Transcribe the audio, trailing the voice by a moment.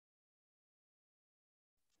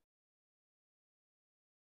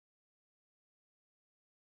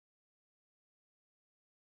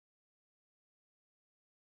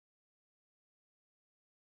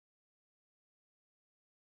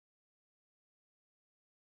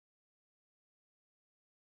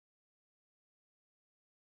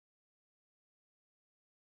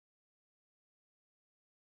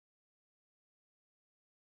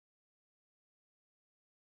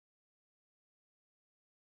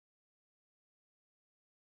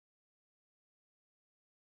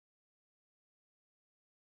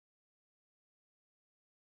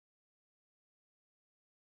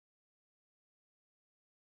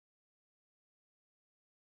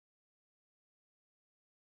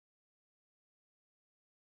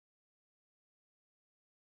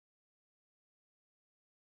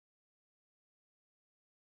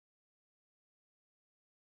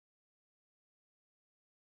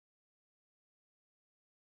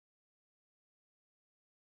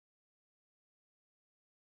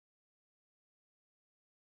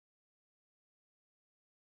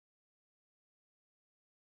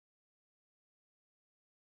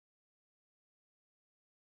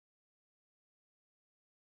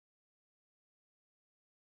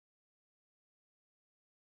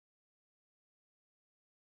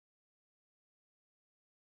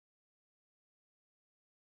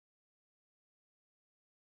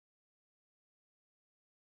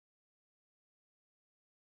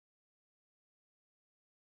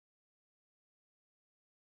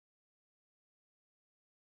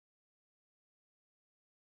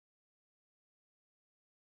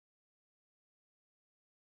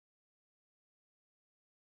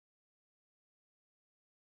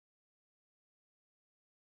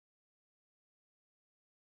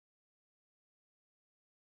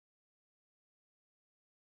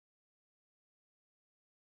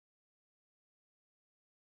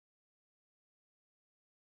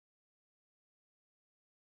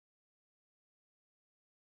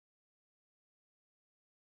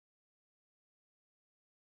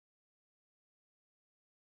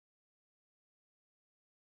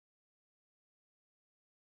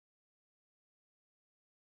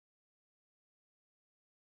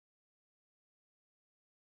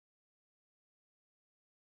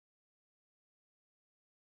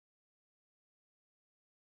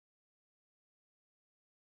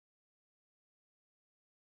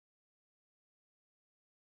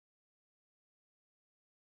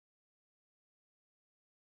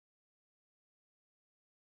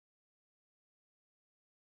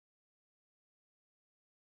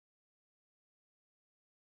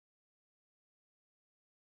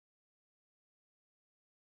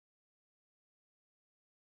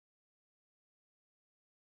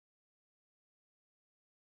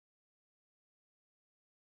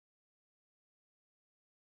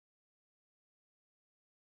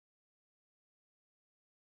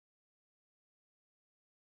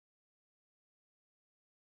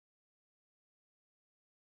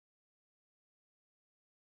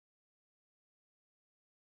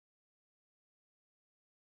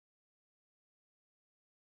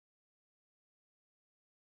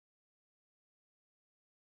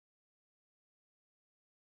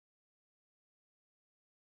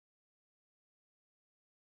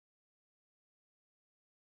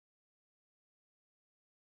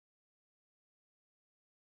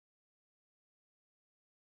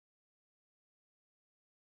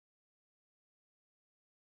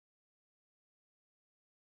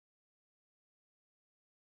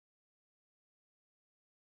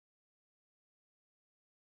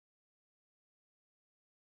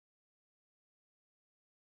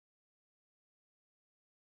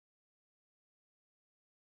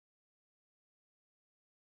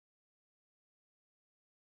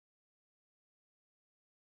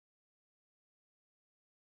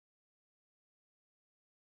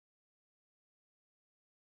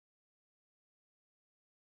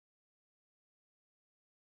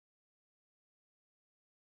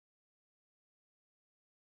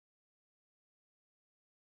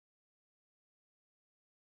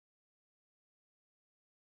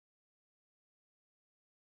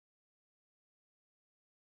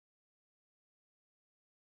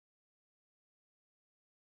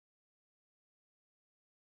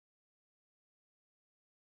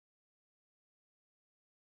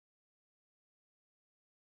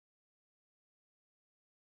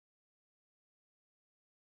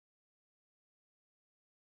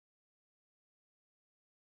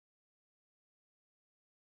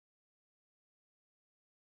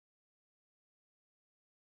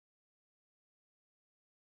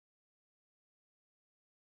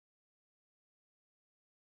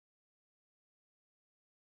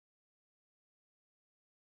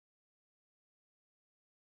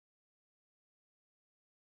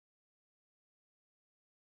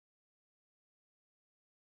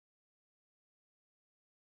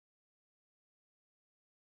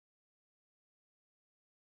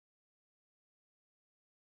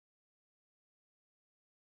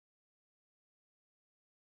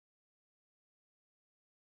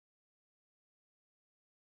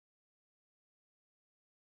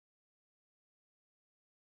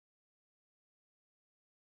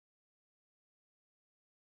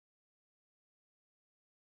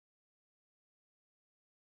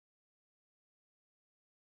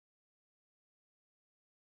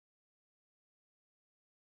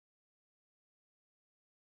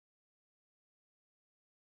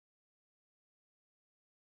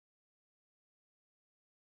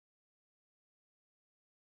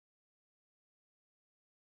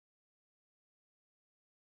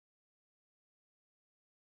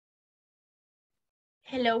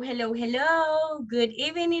Hello, hello, hello. Good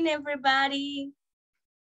evening, everybody.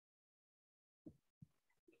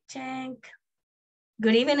 Check.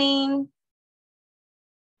 Good evening.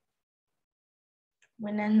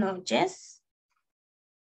 Buenas noches.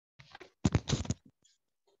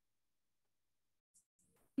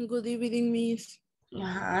 Good evening, Miss.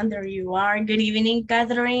 There you are. Good evening,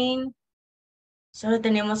 Catherine. Solo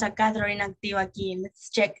tenemos a Catherine activa aquí. Let's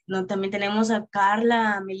check. No, también tenemos a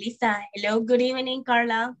Carla, Melissa. Hello, good evening,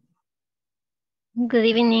 Carla. Good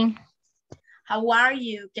evening. How are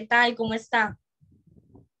you? ¿Qué tal? ¿Cómo está?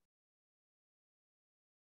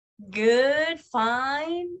 Good,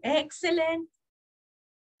 fine, excellent.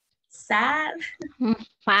 Sad?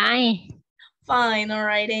 Fine. Fine, all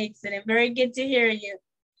right, excellent. Very good to hear you.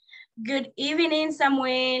 Good evening,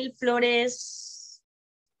 Samuel Flores.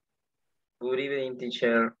 Good evening,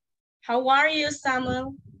 teacher. How are you,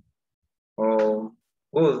 Samuel? Oh,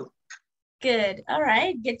 good. Good, all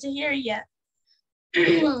right, good to hear you.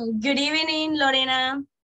 Good evening, Lorena.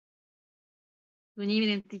 Good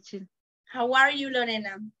evening, teacher. How are you,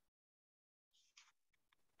 Lorena?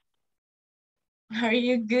 Are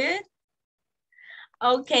you good?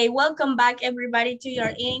 Okay, welcome back everybody to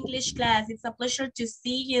your English class. It's a pleasure to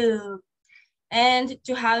see you and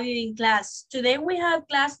to have you in class. Today we have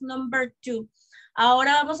class number 2.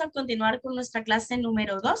 Ahora vamos a continuar con nuestra clase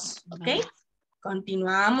número 2, ¿ok?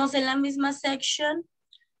 Continuamos en la misma section,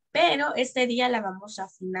 pero este día la vamos a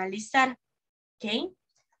finalizar, ¿ok?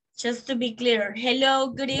 Just to be clear. Hello,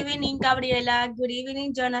 good evening, Gabriela. Good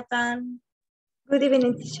evening, Jonathan. Good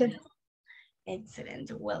evening, teacher. Excellent,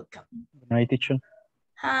 welcome. Hi, teacher.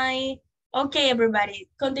 Hi. Okay, everybody.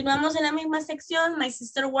 Continuamos en la misma sección. My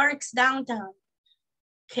sister works downtown.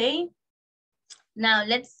 Okay. Now,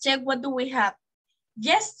 let's check what do we have.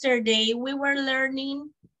 Yesterday, we were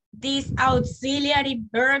learning these auxiliary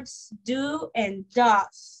verbs do and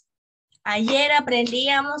does. Ayer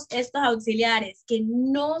aprendíamos estos auxiliares que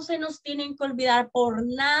no se nos tienen que olvidar por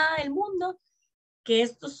nada del mundo, que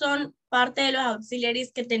estos son parte de los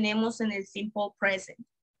auxiliaries que tenemos en el simple present.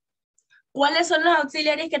 ¿Cuáles son los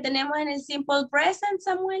auxiliaries que tenemos en el simple present,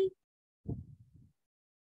 Samuel?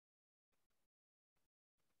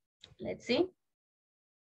 Let's see.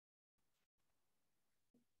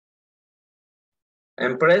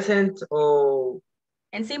 En present o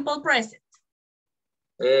En simple present.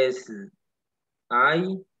 es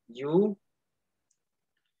I, you,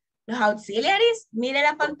 Los auxiliaries, mire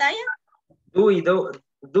la pantalla. do y do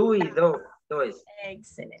es.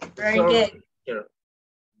 Excellent. Very Sorry, good. teacher.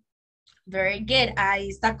 Very good. Ahí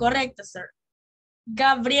está correcto, sir.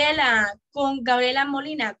 Gabriela, con Gabriela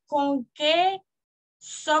Molina, ¿con qué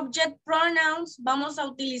subject pronouns vamos a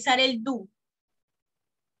utilizar el do?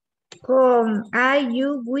 Con I,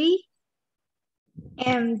 you, we,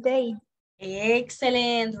 and they.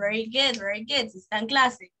 Excellent. Very good. Very good. Está en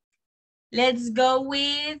clase. Let's go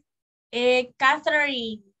with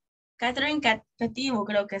Catherine. Catherine Cativo,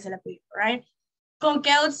 creo que es el apellido, right? ¿Con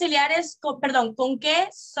qué auxiliares, perdón, con qué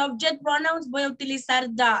subject pronouns voy a utilizar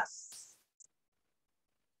does?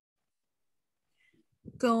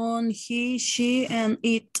 Con he, she, and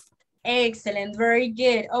it. Excellent, very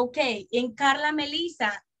good. Ok, en Carla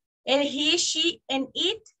Melissa, el he, she, and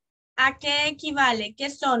it, ¿a qué equivale?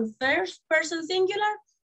 ¿Qué son? First person singular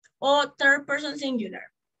o third person singular?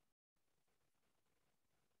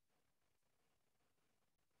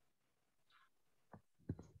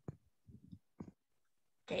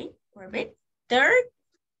 Ok, perfect. Third.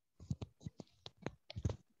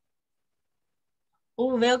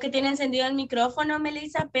 Veo que tiene encendido el micrófono,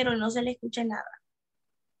 Melissa, pero no se le escucha nada.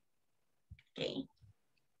 Ok.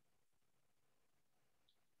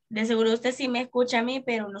 De seguro usted sí me escucha a mí,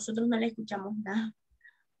 pero nosotros no le escuchamos nada.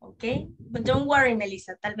 Ok. But don't worry,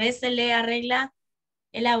 Melissa. Tal vez se le arregla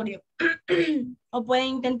el audio. O puede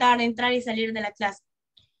intentar entrar y salir de la clase.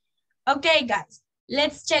 Ok, guys.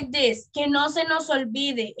 Let's check this. Que no se nos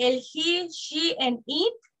olvide. El he, she, and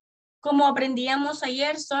it, como aprendíamos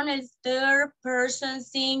ayer, son el third person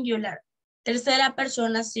singular. Tercera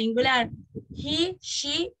persona singular. He,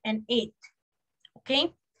 she, and it.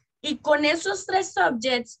 ¿Ok? Y con esos tres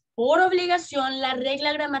subjects, por obligación, la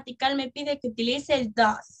regla gramatical me pide que utilice el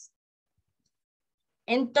does.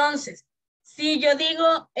 Entonces, si yo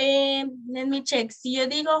digo, let me check, si yo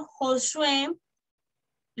digo Josué,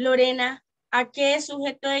 Lorena, ¿a qué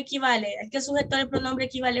sujeto equivale? ¿A qué sujeto del pronombre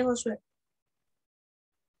equivale Josué?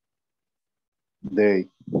 They.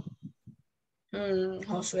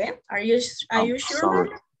 Josué, are you sure? Sorry.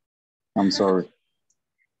 I'm sorry.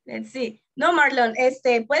 Let's see. No, Marlon,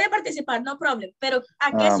 puede participar, no problem. Pero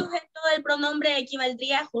 ¿a qué sujeto del pronombre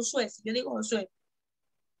equivaldría Josué? Si yo digo Josué.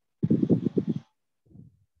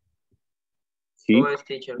 He. Does,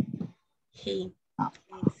 teacher. He.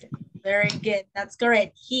 Excellent. Very good. That's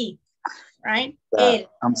correct. He. Right? Él.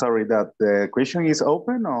 I'm sorry, that the question is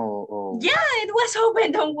open or... Yeah, it was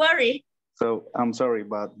open. Don't worry. So I'm sorry,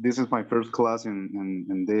 but this is my first class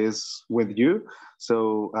in this with you.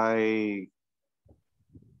 So I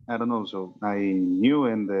don't know. So I new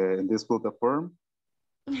in this platform.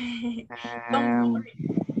 Don't And worry.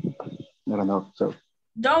 I don't know. So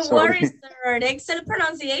Don't sorry. worry, sir. Excellent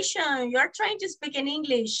pronunciation. You're trying to speak in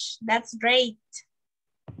English. That's great.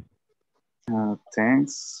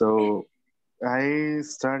 Thanks. So I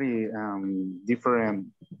study different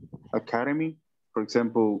academy. For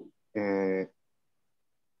example,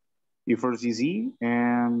 IFRCC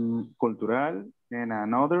and Cultural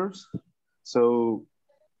and others. So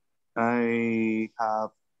I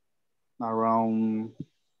have around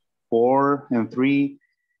 4 and 3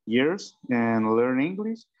 years and learn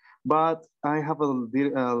English, but I have a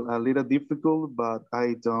little difficult, but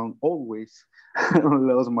I don't always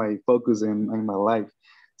lose my focus in my life.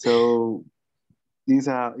 So it's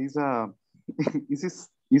a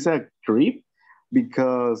it's a trip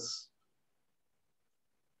because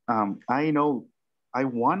I know I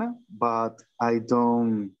wanna, but I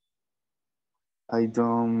don't.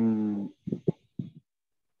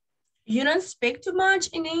 You don't speak too much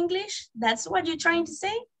in English? That's what you're trying to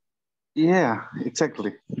say? Yeah,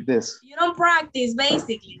 exactly. This. You don't practice,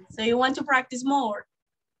 basically. So you want to practice more,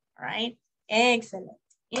 right? Excellent.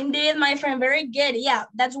 Indeed, my friend, very good. Yeah,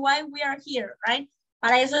 that's why we are here, right?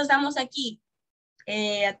 Para eso estamos aquí.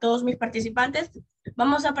 A todos mis participantes,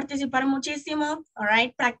 vamos a participar muchísimo, all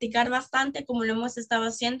right? Practicar bastante como lo hemos estado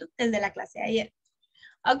haciendo desde la clase de ayer.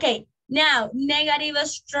 Ok, now, negative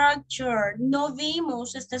structure. No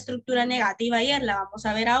vimos esta estructura negativa ayer, la vamos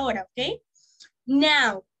a ver ahora, ok?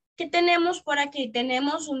 Now, ¿qué tenemos por aquí?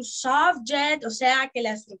 Tenemos un subject, o sea que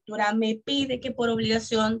la estructura me pide que por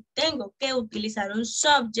obligación tengo que utilizar un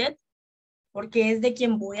subject, porque es de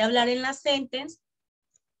quien voy a hablar en la sentence,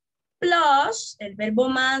 plus, el verbo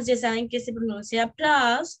más, ya saben que se pronuncia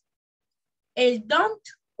plus, el don't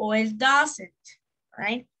o el doesn't,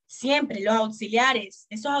 right? Siempre los auxiliares,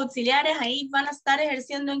 esos auxiliares ahí van a estar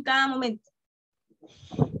ejerciendo en cada momento.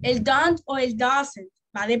 El don't o el doesn't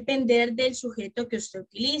va a depender del sujeto que usted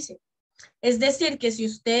utilice. Es decir, que si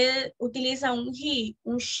usted utiliza un he,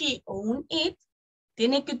 un she o un it,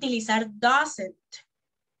 tiene que utilizar doesn't.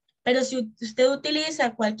 Pero si usted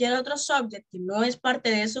utiliza cualquier otro subject que no es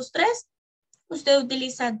parte de esos tres, usted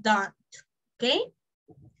utiliza don't, ¿ok?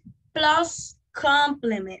 Plus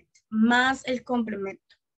complement, más el complemento.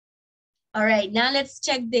 All right, now let's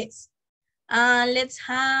check this. Let's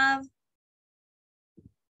have,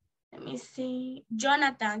 let me see.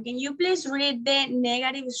 Jonathan, can you please read the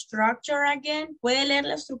negative structure again? ¿Puede leer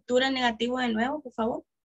la estructura negativa de nuevo, por favor?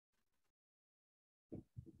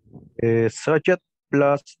 Subject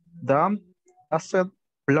plus done, asset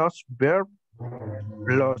plus verb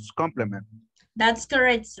plus complement. That's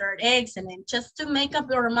correct, sir. Excellent. Just to make up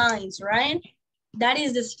your minds, right? That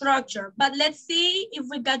is the structure. But let's see if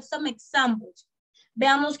we got some examples.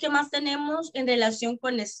 Veamos qué más tenemos en relación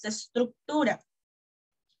con esta estructura.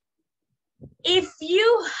 If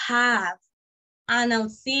you have an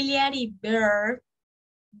auxiliary verb,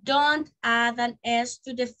 don't add an S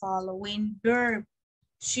to the following verb.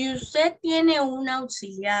 Si usted tiene un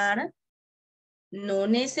auxiliar, no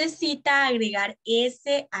necesita agregar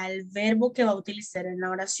S al verbo que va a utilizar en la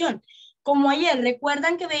oración. Como ayer,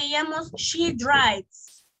 recuerdan que veíamos she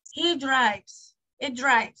drives, he drives, it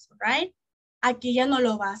drives, right? Aquí ya no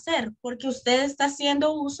lo va a hacer porque usted está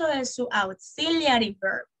haciendo uso de su auxiliary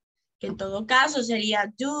verb, que en todo caso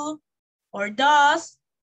sería do or does,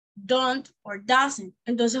 don't or doesn't.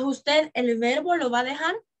 Entonces usted el verbo lo va a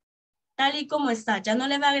dejar tal y como está, ya no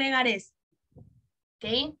le va a agregar S.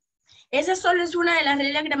 ¿Ok? Esa solo es una de las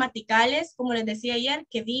reglas gramaticales, como les decía ayer,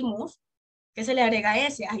 que vimos, que se le agrega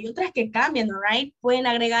S. Hay otras que cambian, right? Pueden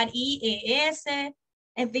agregar IES,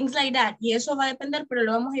 and things like that. Y eso va a depender, pero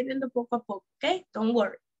lo vamos a ir viendo poco a poco, ¿ok? Don't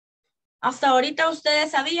worry. Hasta ahorita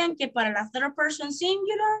ustedes sabían que para la third person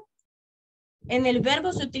singular, en el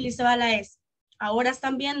verbo se utilizaba la S. Ahora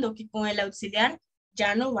están viendo que con el auxiliar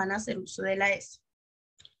ya no van a hacer uso de la S.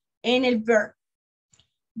 En el verb.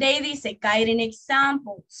 They dice, guiding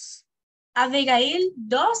examples. Abigail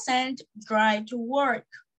doesn't drive to work.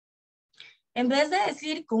 En vez de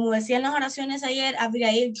decir, como decían las oraciones ayer,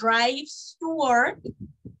 Abigail drives to work,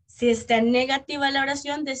 si está en negativa la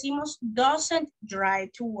oración, decimos doesn't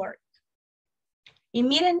drive to work. Y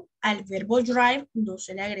miren, al verbo drive no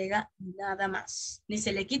se le agrega nada más. Ni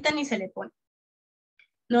se le quita ni se le pone.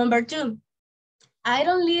 Number 2. I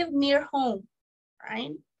don't live near home.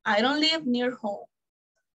 Right? I don't live near home.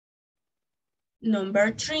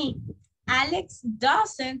 Number 3, Alex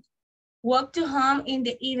doesn't walk to home in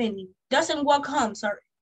the evening. Doesn't walk home, sorry.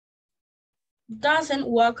 Doesn't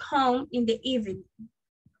walk home in the evening,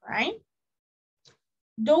 right?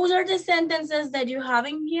 Those are the sentences that you have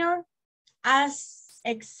in here as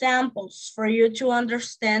examples for you to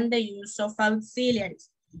understand the use of auxiliaries.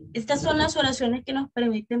 Estas son las oraciones que nos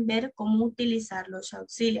permiten ver cómo utilizar los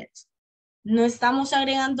auxiliaries. No estamos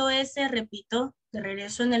agregando S, repito, de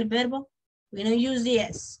regreso en el verbo. We don't use the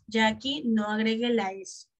S. Ya aquí no agregue la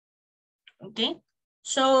S. Okay?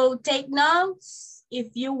 So take notes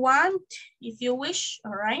if you want, if you wish,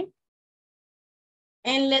 all right?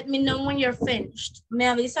 And let me know when you're finished. Me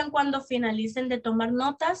avisan cuando finalicen de tomar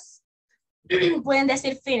notas. Pueden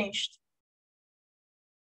decir finished.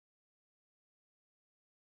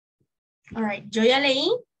 All right, yo ya leí.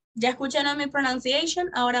 Ya escucharon mi pronunciation.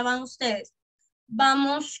 Ahora van ustedes.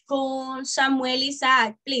 Vamos con Samuel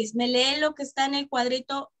Isaac. Please, me lee lo que está en el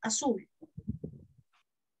cuadrito azul.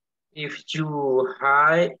 If you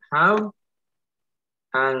have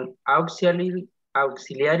an auxiliary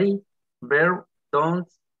verb, don't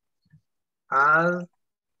add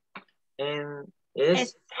an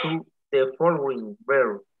S to the following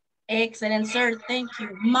verb. Excellent, sir. Thank you.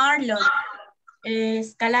 Marlon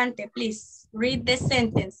Escalante, please. Read the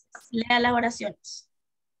sentences. Lea las oraciones.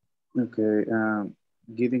 Okay,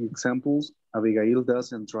 giving examples. Abigail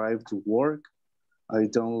doesn't drive to work. I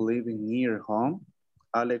don't live near home.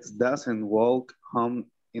 Alex doesn't walk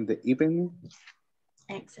home in the evening.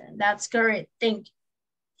 Excellent, that's correct. Thank you.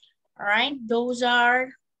 All right, those are,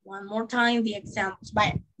 one more time, the examples.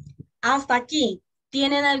 Vaya, hasta aquí.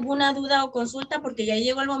 ¿Tienen alguna duda o consulta? Porque ya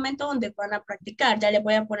llegó el momento donde van a practicar. Ya les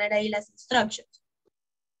voy a poner ahí las instructions.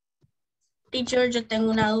 Teacher, yo tengo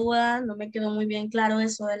una duda. No me quedó muy bien claro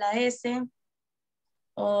eso de la S.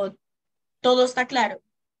 ¿O todo está claro?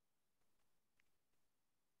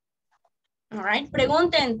 All right,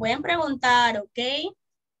 pregunten. Pueden preguntar, ¿ok?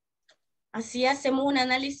 Así hacemos un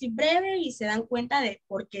análisis breve y se dan cuenta de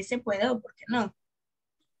por qué se puede o por qué no.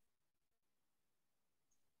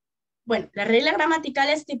 Bueno, la regla gramatical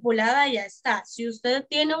estipulada ya está. Si usted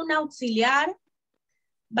tiene un auxiliar,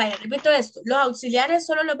 vaya, repito esto, los auxiliares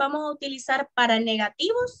solo los vamos a utilizar para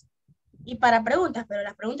negativos y para preguntas, pero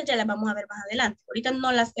las preguntas ya las vamos a ver más adelante. Ahorita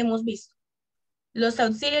no las hemos visto. Los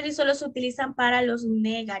auxiliares solo se utilizan para los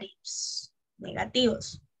negativos.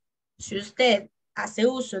 Si usted hace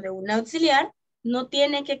uso de un auxiliar, no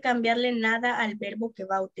tiene que cambiarle nada al verbo que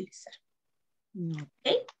va a utilizar.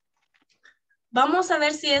 ¿Okay? Vamos a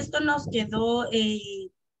ver si esto nos quedó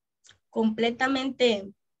completamente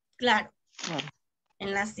claro.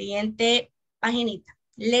 En la siguiente paginita.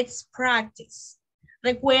 Let's practice.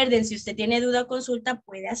 Recuerden, si usted tiene duda o consulta,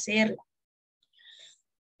 puede hacerla.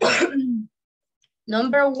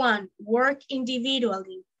 Number 1, work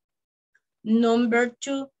individually. Number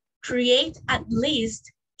 2, create at least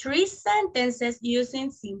 3 sentences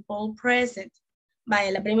using simple present.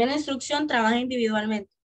 Vaya, la primera instrucción, trabaja individualmente.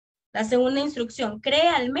 La segunda instrucción,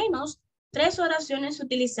 crea al menos 3 oraciones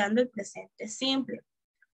utilizando el presente simple.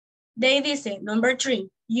 De ahí dice, number 3,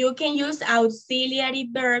 you can use auxiliary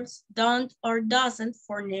verbs don't or doesn't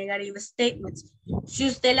for negative statements. Si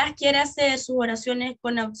usted las quiere hacer sus oraciones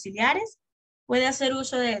con auxiliares, puede hacer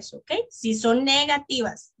uso de eso, ¿ok? Si son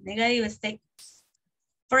negativas, negative statements.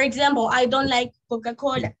 For example, I don't like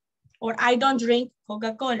Coca-Cola or I don't drink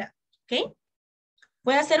Coca-Cola, ¿ok?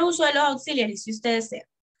 Puede hacer uso de los auxiliares si usted desea.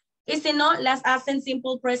 Y si no, las hacen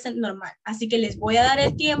simple present normal. Así que les voy a dar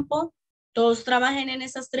el tiempo. Todos trabajen en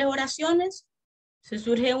esas 3 oraciones. Si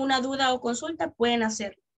surge una duda o consulta, pueden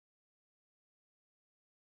hacerlo.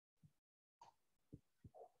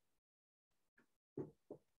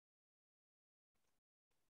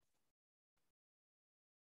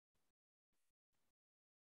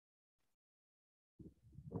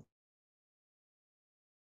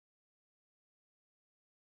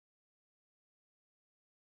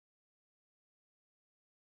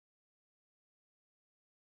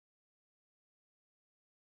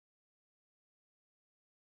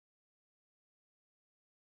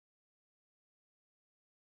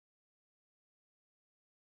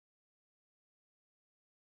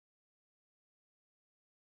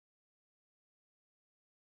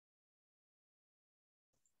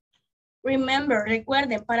 Remember,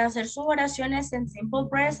 recuerden, para hacer sus oraciones en simple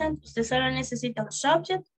present, usted solo necesita un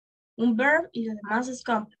subject, un verb y lo demás es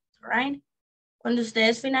completo, right? Cuando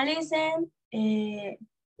ustedes finalicen,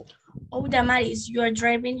 oh, Damaris, you are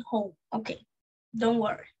driving home. Okay, don't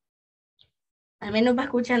worry. Al menos va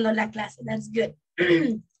escuchando la clase, that's good.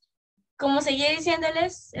 Como seguía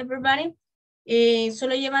diciéndoles, everybody,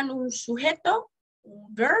 Solo llevan un sujeto,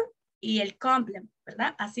 un verb y el complement,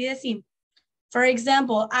 ¿verdad? Así de simple. For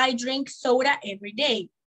example, I drink soda every day.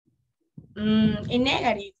 In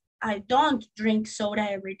negative, I don't drink soda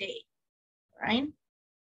every day, right?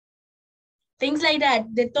 Things like that.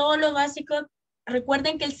 De todo lo básico,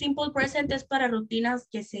 recuerden que el simple present es para rutinas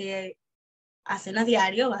que se hacen a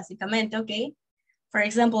diario, básicamente, ¿ok? For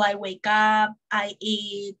example, I wake up, I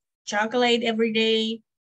eat chocolate every day.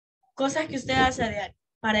 Cosas que usted hace a diario.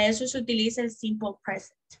 Para eso se utiliza el simple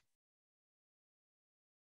present.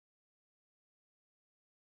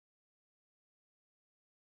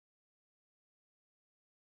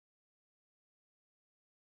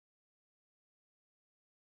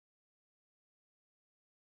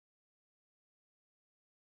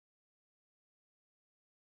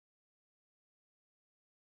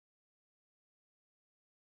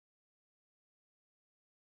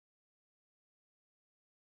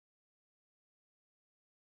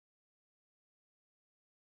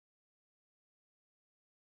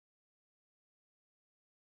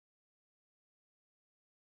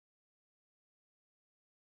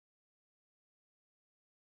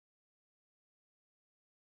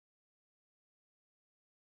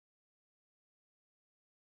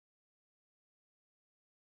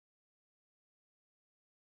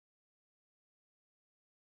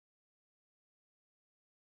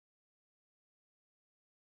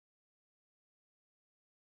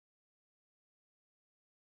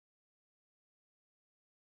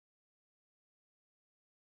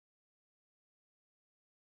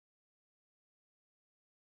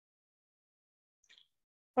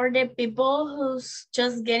 For the people who's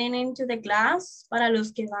just getting into the class, para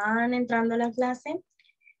los que van entrando a la clase,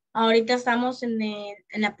 ahorita estamos en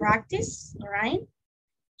la practice, right?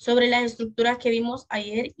 Sobre las estructuras que vimos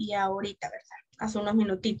ayer y ahorita, ¿verdad? Hace unos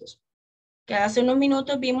minutitos. Que hace unos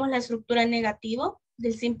minutos vimos la estructura en negativo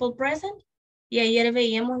del simple present y ayer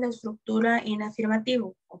veíamos la estructura en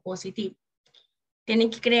afirmativo o positivo. Tienen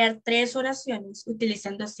que crear 3 oraciones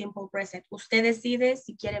utilizando el simple present. Usted decide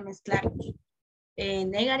si quiere mezclarlos.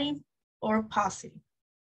 Negative or positive.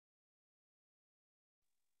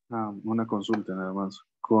 Una consulta nada más.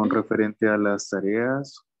 Con referente a las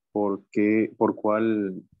tareas, ¿por qué, por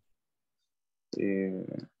cuál?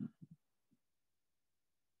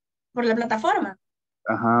 Por la plataforma.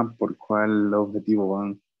 Ajá, ¿por cuál objetivo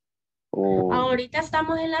van? O, Ahorita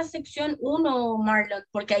estamos en la sección 1, Marlon,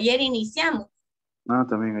 porque ayer iniciamos.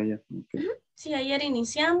 también allá. Okay. Sí, ayer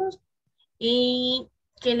iniciamos. Y,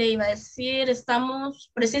 ¿qué le iba a decir?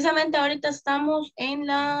 Estamos, precisamente ahorita estamos en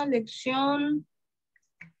la lección,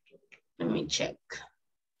 let me check,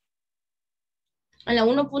 en la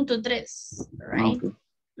 1.3, right? Okay.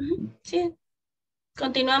 Sí,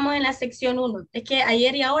 continuamos en la sección 1. Es que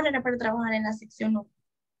ayer y ahora era para trabajar en la sección 1.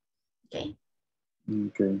 Ok.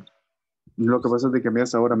 Okay. Lo que pasa es de que a mí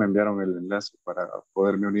hasta ahora me enviaron el enlace para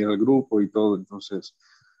poderme unir al grupo y todo, entonces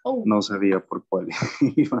Oh, no sabía por cuál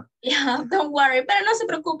iba. yeah, don't worry, pero no se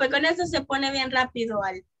preocupe, con eso se pone bien rápido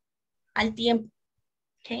al tiempo.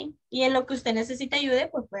 Ok. Y en lo que usted necesite ayude,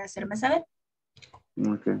 pues puede hacerme saber.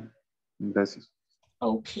 Ok, gracias.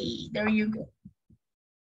 Ok, there you go.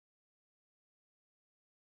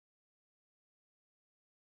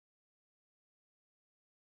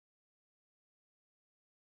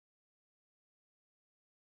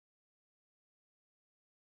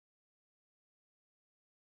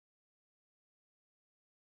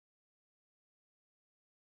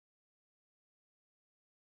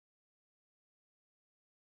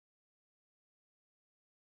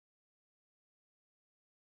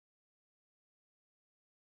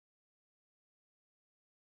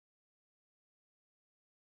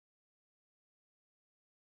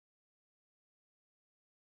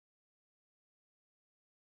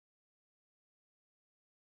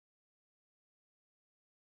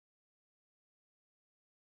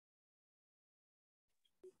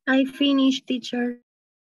 I finished, teacher.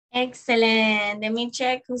 Excellent. Let me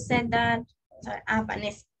check who said that. Sorry.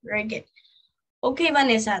 Vanessa. Very good. Ok,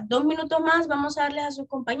 Vanessa, 2 minutos más. Vamos a darles a sus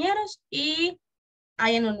compañeros y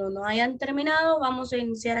no hayan terminado. Vamos a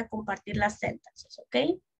iniciar a compartir las sentences,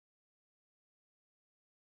 ¿ok?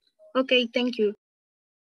 Okay, thank you.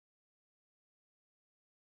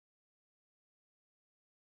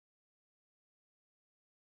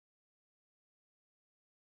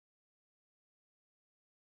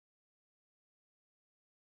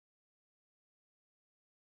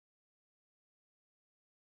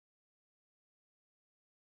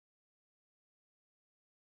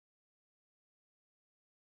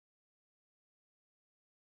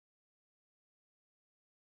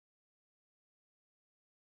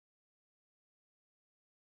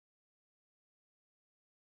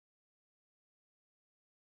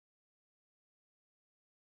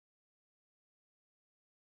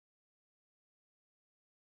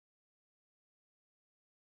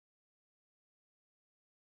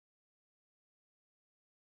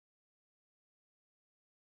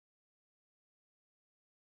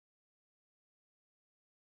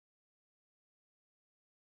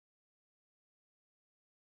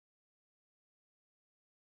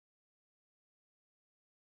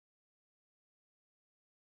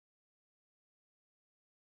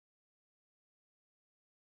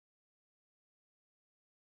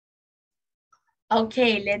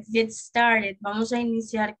 Okay, let's get started. Vamos a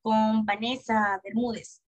iniciar con Vanessa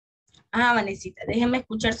Bermúdez. Vanesita, déjenme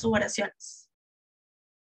escuchar sus oraciones.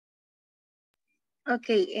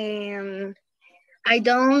 Okay, I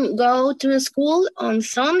don't go to school on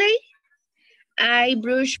Sunday. I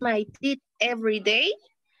brush my teeth every day.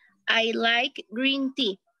 I like green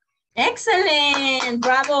tea. Excellent,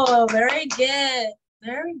 bravo, very good,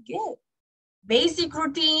 very good. Basic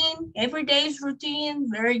routine, everyday's routine,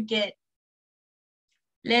 very good.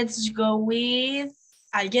 Let's go with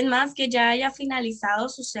alguien más que ya haya finalizado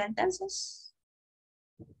sus sentences.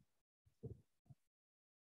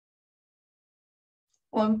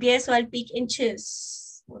 O empiezo al pick and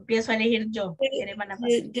choose. O empiezo a elegir yo. ¿Quiénes van a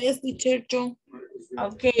pasar? Yes, teacher, yo.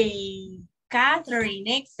 Ok. Catherine,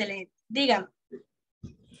 excellent. Dígame.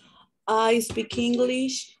 I speak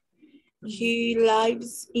English. He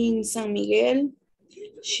lives in San Miguel.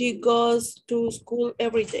 She goes to school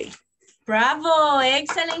every day. Bravo,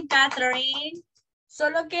 excellent, Catherine.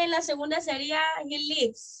 Solo que en la segunda sería he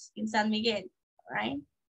lives in San Miguel, right?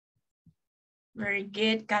 Very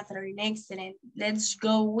good, Catherine, excellent. Let's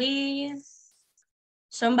go with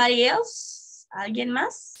somebody else. ¿Alguien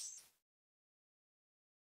más?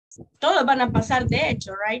 Todos van a pasar, de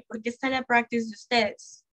hecho, right? Porque esta es la practice de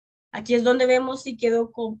ustedes. Aquí es donde vemos si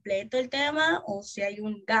quedó completo el tema o si hay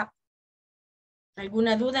un gap.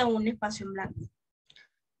 Alguna duda o un espacio en blanco.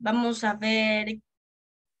 Vamos a ver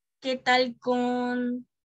qué tal con...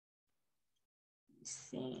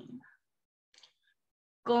 Sí.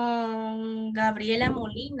 Con Gabriela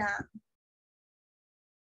Molina.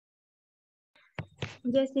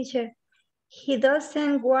 Yes, teacher. He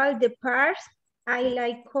doesn't walk the park. I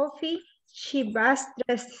like coffee. She buys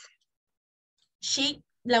dress. She,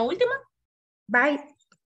 la última. Buys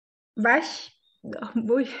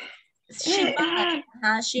She buy.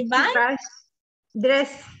 She she buy buys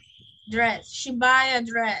dress. dress. She buy a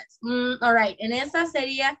dress. All right. En esa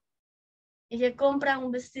sería ella compra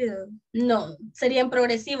un vestido. No, sería en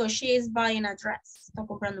progresivo. She is buying a dress. Está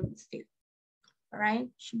comprando un vestido. All right.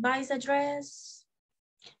 She buys a dress.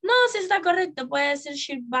 No, si está correcto. Puede decir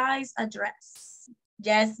she buys a dress.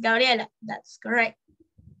 Yes, Gabriela. That's correct.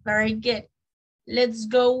 Very good. Let's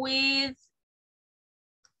go with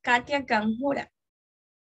Katia Canjura.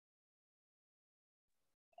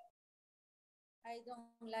 I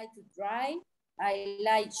don't like to drive. I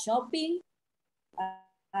like shopping.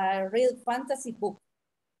 I read fantasy books.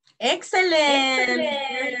 Excellent.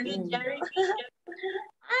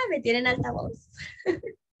 Me tienen altavoz.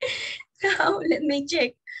 Now, let me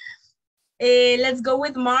check. Let's go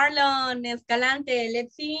with Marlon Escalante.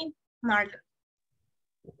 Let's see. Marlon.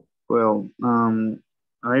 Well,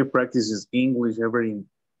 I practice English every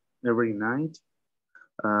night.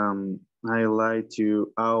 I like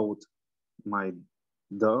to out my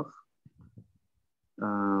dog.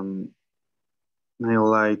 I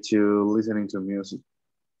like to listening to music.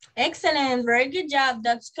 Excellent, very good job.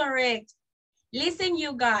 That's correct. Listen,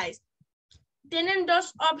 you guys. Tienen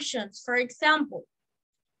dos options. For example,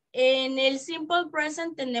 en el simple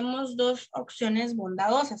present tenemos dos opciones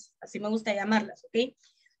bondadosas. Así me gusta llamarlas, ¿ok?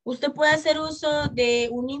 Usted puede hacer uso de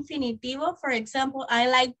un infinitivo. For example, I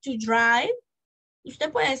like to drive.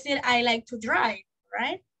 Usted puede decir I like to drive,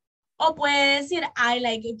 right? O puede decir I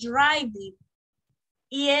like driving.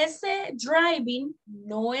 Y ese driving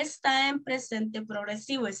no está en presente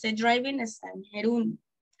progresivo. Ese driving está en gerundio.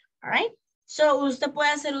 All right? So, usted puede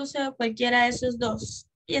hacer uso de cualquiera de esos dos.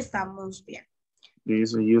 Y estamos bien.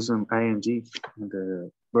 Yes, we use an ing in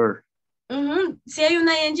the verb. Si hay un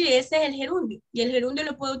ing, ese es el gerundio. Y el gerundio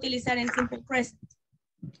lo puede utilizar en simple present.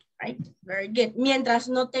 Right? Very good. Mientras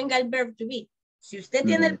no tenga el verb to be. Si usted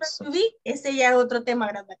tiene el verb to be, ese ya es otro tema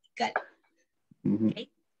gramatical.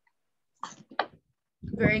 Okay.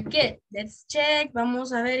 Very good. Let's check.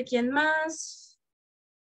 Vamos a ver quién más.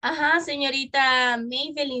 Ajá, señorita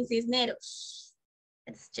Maybelline Cisneros.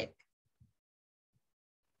 Let's check.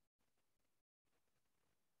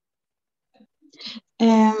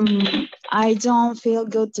 I don't feel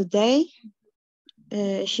good today.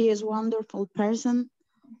 She is a wonderful person.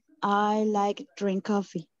 I like drink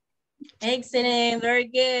coffee. Excellent, very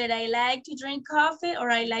good. I like to drink coffee or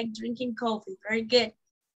I like drinking coffee. Very good.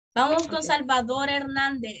 Vamos con Salvador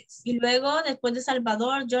Hernández y luego después de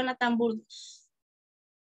Salvador, Jonathan Burgos.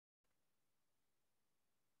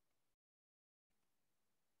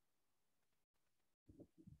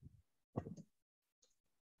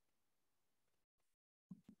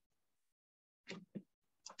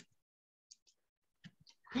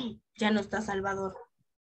 Ay, ya no está Salvador.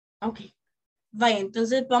 Ok. Vaya,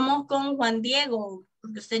 entonces vamos con Juan Diego,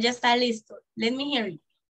 porque usted ya está listo. Let me hear you.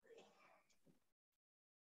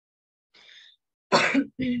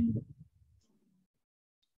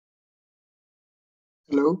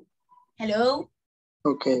 Hello? Hello?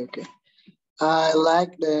 Okay. I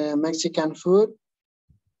like the Mexican food.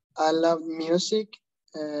 I love music.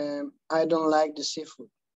 I don't like the seafood.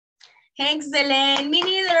 Excellent. Me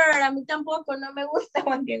neither. A mí tampoco. No me gusta,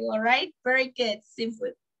 Juan Diego, right? Very good.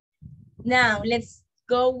 Seafood. Now, let's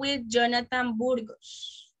go with Jonathan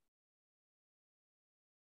Burgos.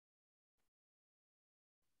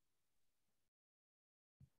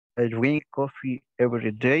 I drink coffee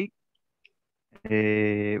every day.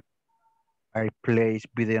 I play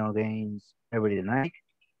video games every night.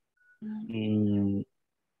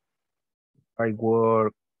 I go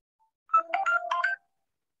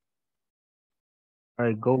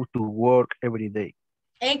to work every day.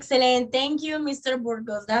 Excellent. Thank you, Mr.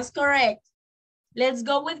 Burgos. That's correct. Let's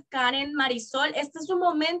go with Karen Marisol. Este es un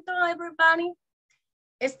momento, everybody.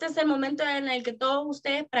 Este es el momento en el que todos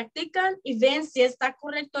ustedes practican y ven si está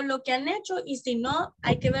correcto lo que han hecho y si no,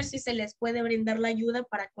 hay que ver si se les puede brindar la ayuda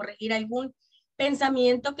para corregir algún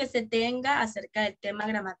pensamiento que se tenga acerca del tema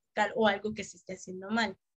gramatical o algo que se esté haciendo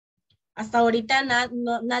mal. Hasta ahorita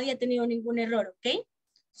nadie ha tenido ningún error, ¿ok?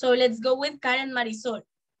 So let's go with Karen Marisol.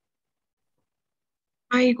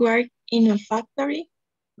 I work in a factory.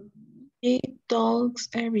 Eat dogs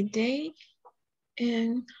every day.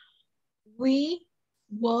 And we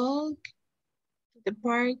walk to the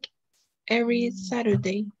park every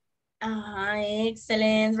Saturday.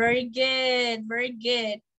 Excellent. Very good. Very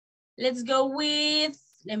good. Let's go with,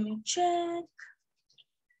 let me check.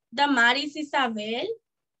 Damaris Isabel.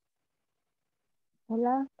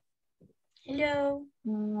 Hola. Hello.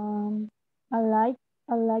 I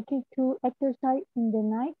like it to exercise in the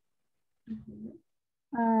night.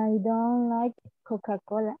 I don't like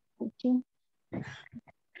Coca-Cola.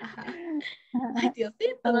 Ay,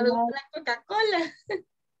 Diosito, no le gusta la Coca-Cola.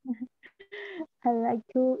 I like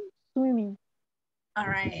to swimming. All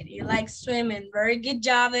right, you like swimming. Very good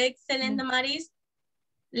job. Excellent, Damaris.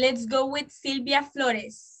 Let's go with Silvia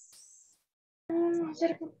Flores.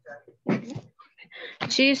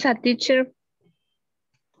 She is a teacher.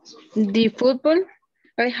 The football.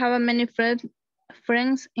 I have many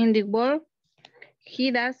friends in the world.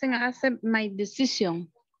 He doesn't accept my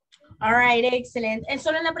decision. All right, excellent. Es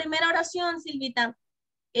solo en la primera oración, Silvita.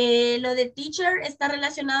 Lo de teacher está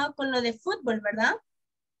relacionado con lo de fútbol, ¿verdad?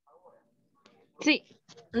 Sí.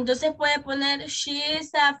 Entonces puede poner, she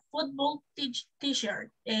is a football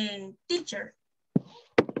teacher.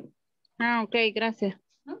 Okay, gracias.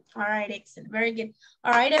 All right, excellent. Very good.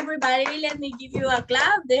 All right, everybody, let me give you a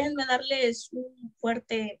clap. Déjenme darles un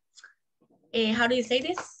fuerte, how do you say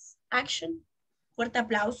this? Action. Fuerte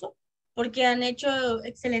aplauso. Porque han hecho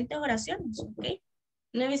excelentes oraciones, ¿ok?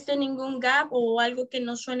 No he visto ningún gap o algo que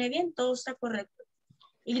no suene bien. Todo está correcto.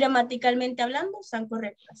 Y gramaticalmente hablando, están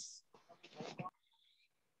correctas.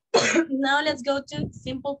 Now let's go to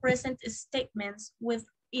simple present statements with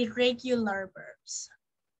irregular verbs.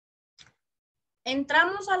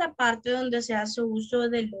 Entramos a la parte donde se hace uso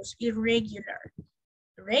de los irregular.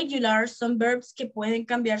 Regular son verbs que pueden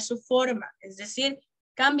cambiar su forma, es decir,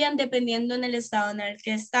 cambian dependiendo en el estado en el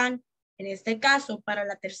que están. En este caso, para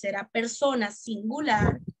la tercera persona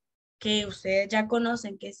singular, que ustedes ya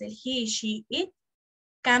conocen que es el he, she, it,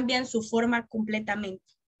 cambian su forma completamente,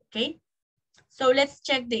 ¿ok? So let's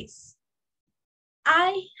check this.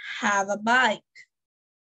 I have a bike.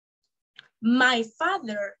 My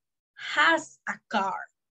father has a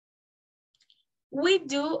car. We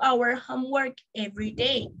do our homework every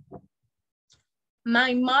day.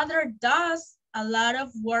 My mother does a lot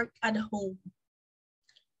of work at home.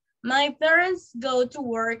 My parents go to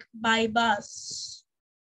work by bus.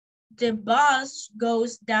 The bus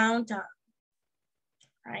goes downtown.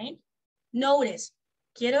 Right? Notice,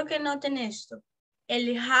 quiero que noten esto.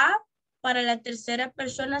 El have para la tercera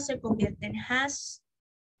persona se convierte en has.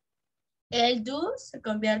 El do se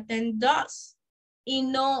convierte en does. Y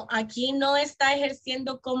no, aquí no está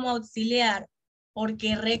ejerciendo como auxiliar,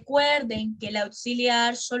 porque recuerden que el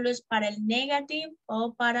auxiliar solo es para el negative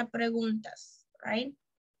o para preguntas, right?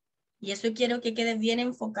 Y eso quiero que quede bien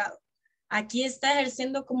enfocado. Aquí está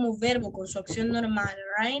ejerciendo como verbo con su acción normal,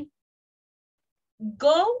 right?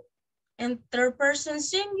 Go en third person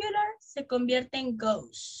singular se convierte en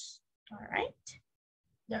goes, all right?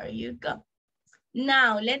 There you go.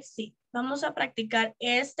 Now, let's see. Vamos a practicar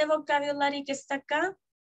este vocabulario que está acá.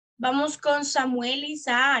 Vamos con Samuel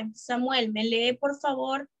Isaac. Samuel, me lee por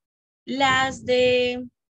favor las de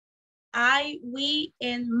I, we,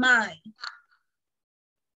 and my.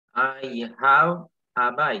 I have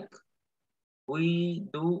a bike. We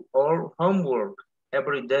do our homework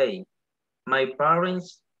every day. My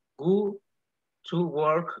parents go to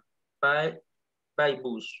work by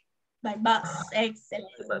bus. By bus. Excellent.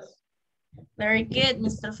 By bus. Very good,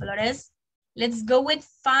 Mr. Flores. Let's go with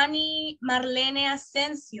Fanny Marlene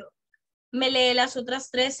Asensio. ¿Me lee las otras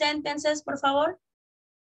 3 sentences, por favor?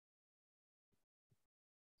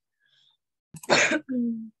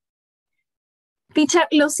 Teacher,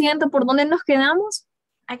 lo siento, ¿por dónde nos quedamos?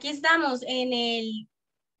 Aquí estamos en el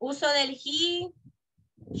uso del he,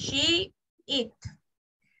 she, it.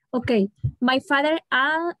 Okay. My father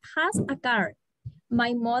has a car.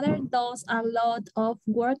 My mother does a lot of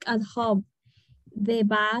work at home. The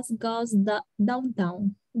bus goes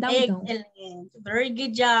downtown. Excellent. Very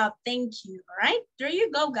good job. Thank you. All right. There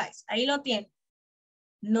you go, guys. Ahí lo tienen.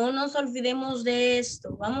 No nos olvidemos de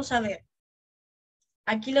esto. Vamos a ver.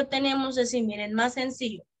 Aquí lo tenemos así, miren, más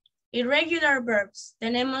sencillo. Irregular verbs.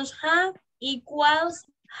 Tenemos have equals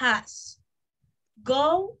has.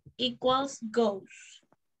 Go equals goes.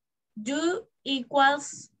 Do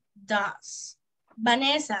equals does.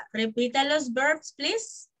 Vanessa, repita los verbs,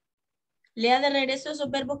 please. Lea de regreso esos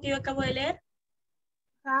verbos que yo acabo de leer.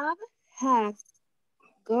 Have, has.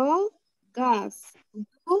 Go, goes.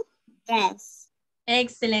 Do, does.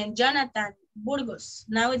 Excellent. Jonathan Burgos,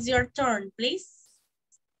 now it's your turn, please.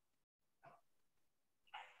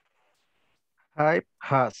 Have,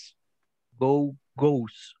 has. Go,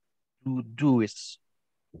 goes. Do, does.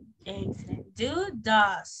 Excellent. Do,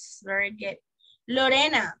 does. Very good.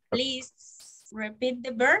 Lorena, please repeat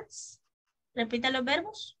the verbs. Repita los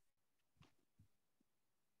verbos.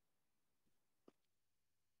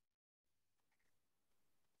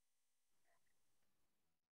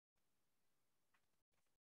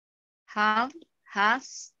 Have,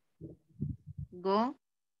 has, go,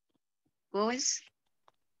 goes,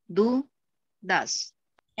 do, does.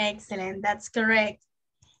 Excellent, that's correct.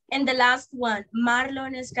 And the last one,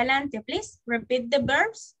 Marlon Escalante, please repeat the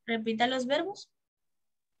verbs. Repita los verbos.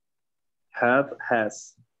 Have,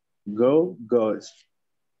 has. Go, goes.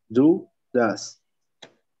 Do, does.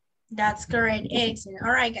 That's correct. Excellent.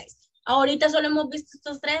 All right, guys. Ahorita solo hemos visto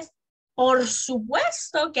estos 3. Por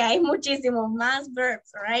supuesto que hay muchísimos más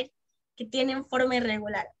verbs, all right, que tienen forma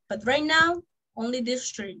irregular. But right now, only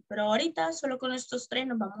these 3. Pero ahorita solo con estos 3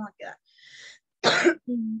 nos vamos a quedar.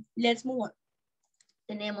 Let's move on.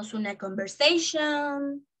 Tenemos una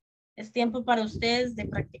conversation. Es tiempo para ustedes de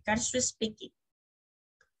practicar su speaking.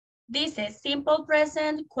 Dice, simple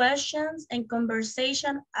present, questions, and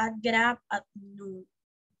conversation at get up at noon.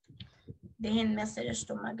 Déjenme hacer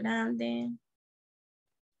esto más grande.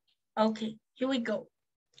 Okay, here we go.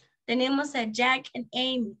 Tenemos a Jack and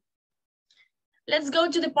Amy. Let's go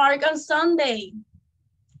to the park on Sunday.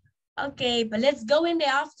 Okay, but let's go in the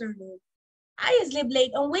afternoon. I sleep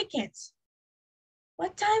late on weekends.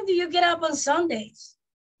 What time do you get up on Sundays?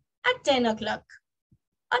 At 10 o'clock.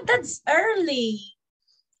 Oh, that's early.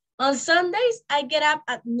 On Sundays, I get up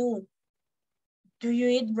at noon. Do you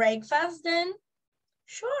eat breakfast then?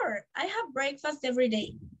 Sure, I have breakfast every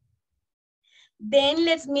day. Then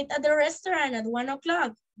let's meet at the restaurant at 1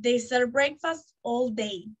 o'clock. They serve breakfast all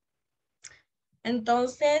day.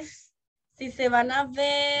 Entonces, si se van a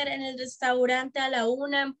ver en el restaurante a la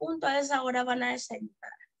 1 en punto, a esa hora van a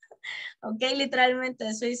desayunar. Ok, literalmente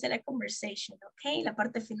eso dice la conversation, ok, la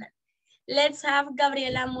parte final. Let's have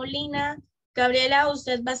Gabriela Molina. Gabriela,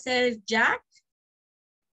 usted va a ser Jack.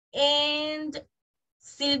 And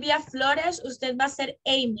Silvia Flores, usted va a ser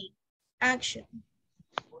Amy. Action.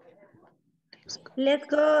 Let's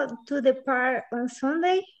go to the park on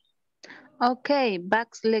Sunday. Okay, but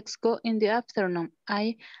let's go in the afternoon.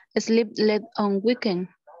 I sleep late on weekend.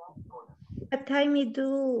 What time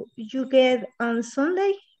do you get on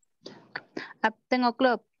Sunday? At 10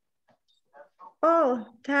 o'clock. Oh,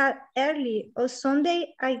 that early. On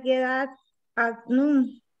Sunday, I get up at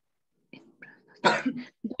noon.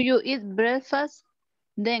 Do you eat breakfast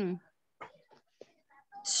then?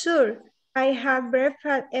 Sure, I have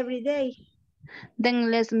breakfast every day.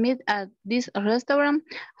 Then let's meet at this restaurant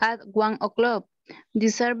at 1 o'clock. They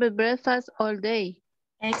serve breakfast all day.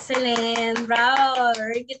 Excellent, bravo.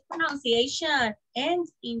 Very good pronunciation and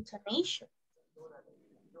intonation.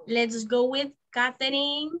 Let's go with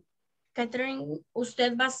Catherine. Catherine,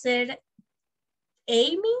 usted va a ser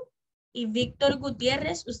Amy y Víctor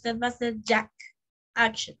Gutiérrez, usted va a ser Jack.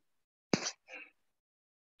 Action.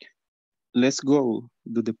 Let's go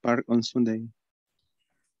to the park on Sunday.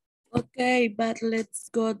 Okay, but let's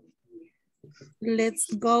go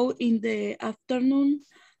in the afternoon.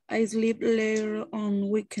 I sleep later on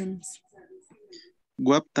weekends.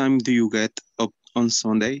 What time do you get up on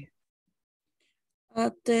Sunday?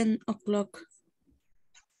 At 10 o'clock.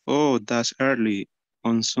 Oh, that's early.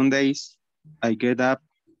 On Sundays, I get up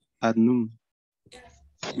at noon.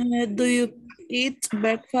 Do you eat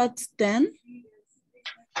breakfast then?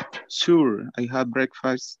 Sure, I have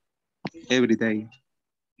breakfast every day.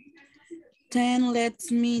 Then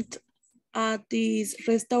let's meet at this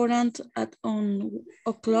restaurant at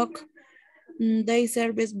 1:00. They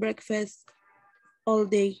service breakfast all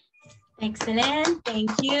day. Excellent.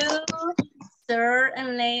 Thank you, sir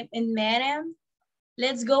and madam.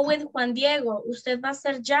 Let's go with Juan Diego. Usted va a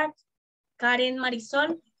ser Jack. Karen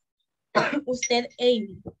Marisol. Usted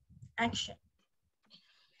Amy. Action.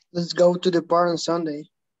 Let's go to the park on Sunday.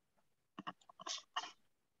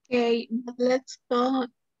 Okay, but let's go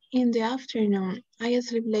in the afternoon. I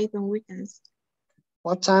sleep late on weekends.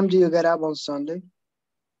 What time do you get up on Sunday?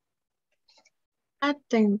 At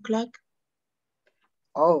 10 o'clock.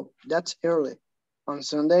 Oh, that's early. On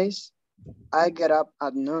Sundays, I get up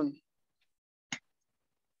at noon.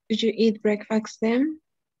 Do you eat breakfast then?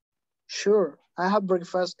 Sure, I have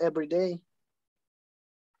breakfast every day.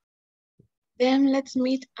 Then let's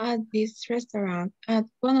meet at this restaurant at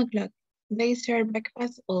 1:00. They serve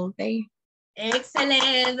breakfast all day.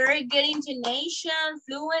 Excellent. Very good intonation,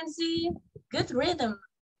 fluency, good rhythm.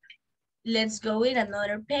 Let's go with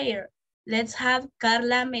another pair. Let's have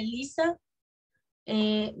Carla Melissa.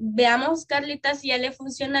 Veamos, Carlita, si ya le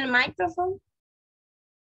funciona el micrófono.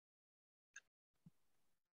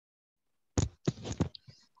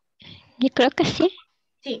 Yo creo que sí.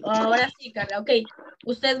 Sí, ahora sí, Carla. Ok.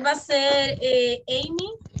 Usted va a ser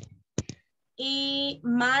Amy. Y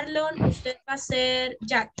Marlon, usted va a ser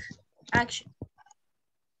Jack. Action.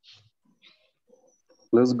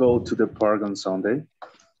 Let's go to the park on Sunday.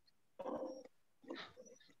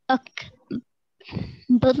 Okay.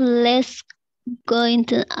 But let's go in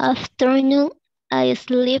the afternoon. I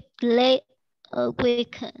sleep late on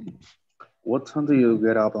weekends. What time do you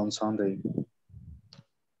get up on Sunday?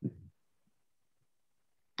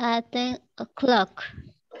 At 10 o'clock.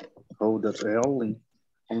 Oh, that's early.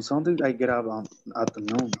 On Sunday, I get up at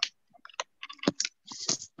noon.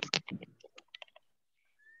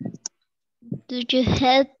 Do you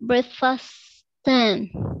have breakfast then?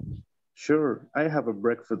 Sure, I have a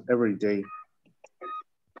breakfast every day.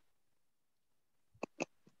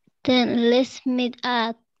 Then let's meet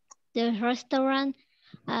at the restaurant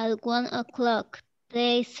at 1:00.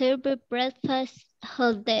 They serve breakfast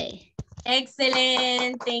all day.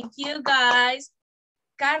 Excellent. Thank you, guys.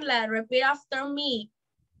 Carla, repeat after me.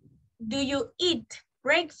 Do you eat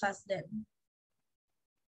breakfast then?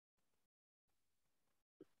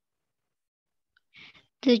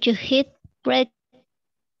 Do you eat breakfast?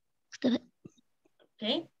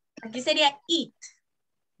 Okay. Aquí sería eat.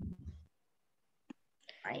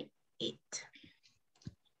 Right, eat.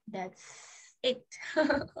 That's it.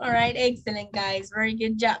 All right, excellent, guys. Very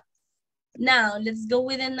good job. Now, let's go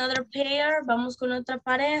with another pair. Vamos con otra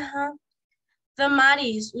pareja.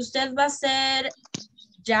 Damaris, usted va a ser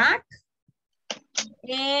Jack.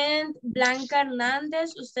 And Blanca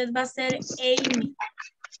Hernández, usted va a ser Amy.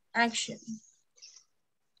 Action.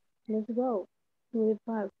 Let's go to the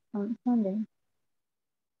park on Sunday.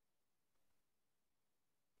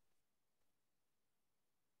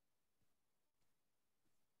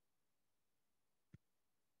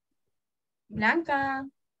 Blanca,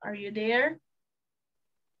 are you there?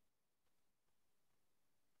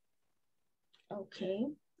 Ok,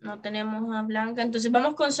 no tenemos a Blanca. Entonces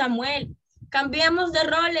vamos con Samuel. Cambiemos de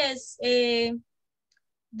roles.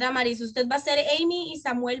 Damaris, usted va a ser Amy y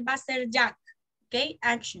Samuel va a ser Jack. Ok,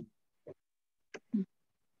 action.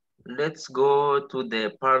 Let's go to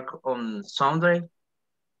the park on Sunday.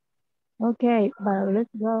 Okay, but let's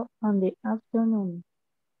go on the afternoon.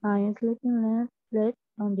 I'm sleeping late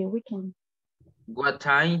on the weekend. What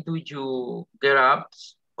time do you get up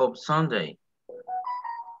on Sunday?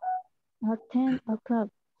 At 10 o'clock.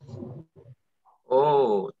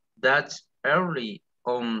 Oh, that's early.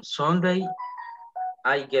 On Sunday,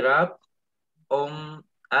 I get up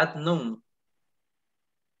at noon.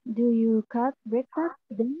 Do you cut breakfast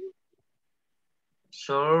then?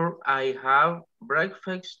 Sure, I have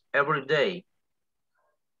breakfast every day.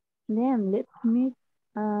 Then let's meet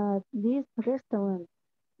at this restaurant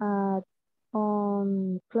at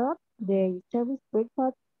 1:00. They service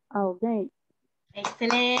breakfast all day.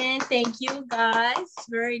 Excellent. Thank you, guys.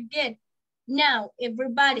 Very good. Now,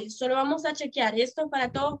 everybody, solo vamos a chequear esto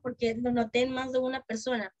para todos porque lo noté en más de una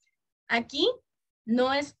persona. Aquí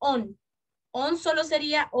no es on. On solo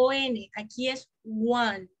sería ON. Aquí es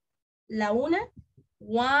one. La una,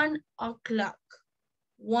 1:00.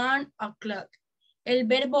 1:00. El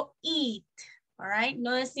verbo eat, all right?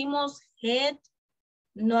 No decimos head,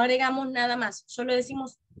 no agregamos nada más. Solo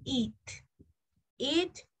decimos eat.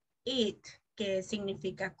 Eat, eat, que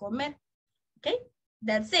significa comer. ¿Ok?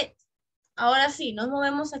 That's it. Ahora sí, nos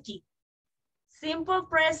movemos aquí. Simple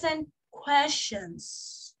present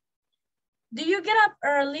questions. Do you get up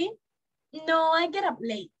early? No, I get up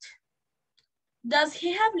late. Does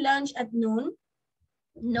he have lunch at noon?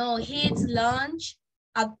 No, he eats lunch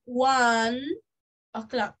at 1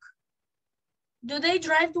 o'clock. Do they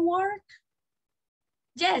drive to work?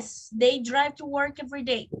 Yes, they drive to work every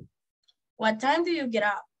day. What time do you get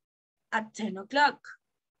up? At 10 o'clock.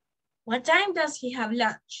 What time does he have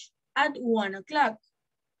lunch? At 1 o'clock.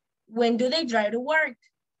 When do they drive to work?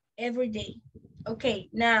 Every day. Okay,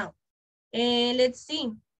 now, let's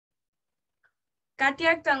see.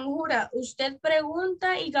 Katia Canjura, usted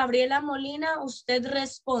pregunta y Gabriela Molina, usted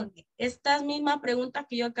responde. Estas mismas preguntas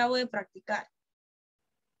que yo acabo de practicar.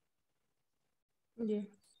 Yeah.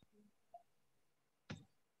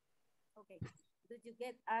 Okay. Did you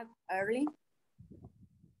get up early?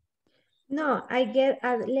 No, I get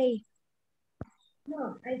up late.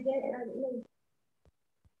 No, I get up late.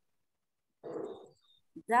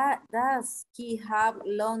 Does he have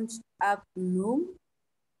lunch at noon?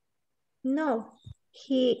 No,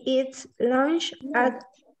 he eats lunch at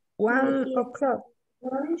 1 o'clock.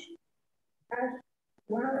 Lunch at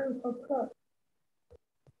 1 o'clock.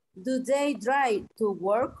 Do they drive to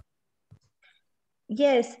work?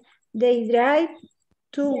 Yes, they drive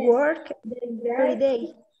to work every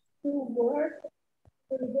day.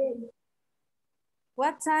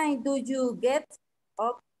 What time do you get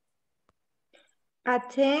up?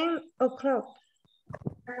 At 10 o'clock.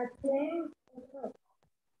 At 10 o'clock.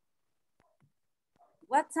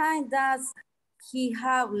 What time does he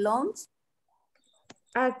have lunch?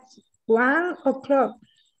 At 1 o'clock.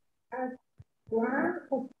 At 1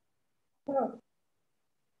 o'clock.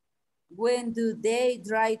 When do they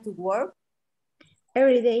drive to work?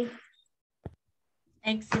 Every day.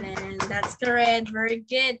 Excellent, that's correct, very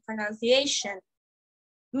good pronunciation.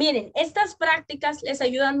 Miren, estas prácticas les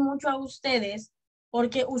ayudan mucho a ustedes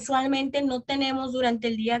porque usualmente no tenemos durante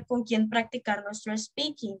el día con quien practicar nuestro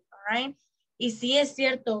speaking, all right? Y sí es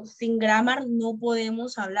cierto, sin grammar no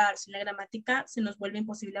podemos hablar, sin la gramática se nos vuelve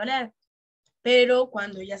imposible hablar. Pero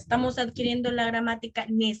cuando ya estamos adquiriendo la gramática,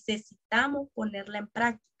 necesitamos ponerla en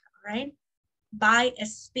práctica, all right? By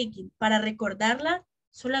speaking, para recordarla,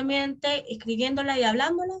 solamente escribiéndola y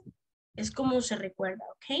hablándola, es como se recuerda,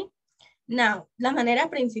 ¿ok? Now, las maneras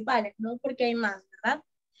principales, ¿no? Porque hay más, ¿verdad?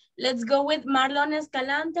 Let's go with Marlon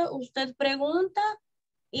Escalante. Usted pregunta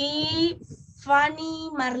y Fanny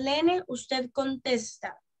Marlene, usted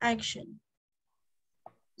contesta. Action.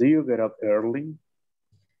 Do you get up early?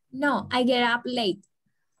 No, I get up late.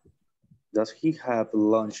 Does he have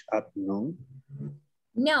lunch at noon?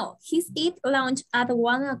 No, he's eat lunch at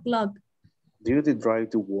 1 o'clock. Do they drive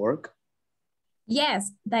to work?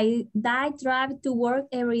 Yes, they drive to work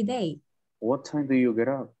every day. What time do you get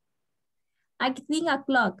up? At 10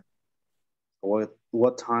 o'clock.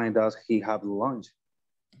 What time does he have lunch?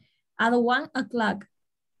 At 1 o'clock.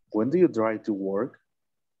 When do you drive to work?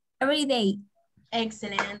 Every day.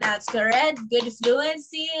 Excellent, that's correct. Good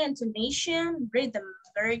fluency, intonation, rhythm,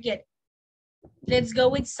 very good. Let's go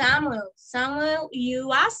with Samuel. Samuel,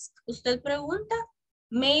 you ask, usted pregunta.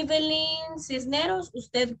 Maybelline Cisneros,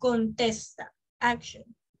 usted contesta. Action.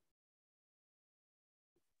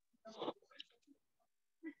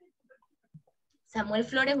 Samuel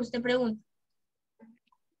Flores, usted pregunta.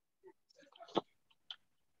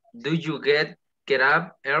 Do you get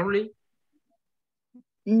up early?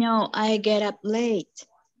 No, I get up late.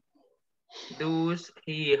 Does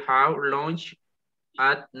he have lunch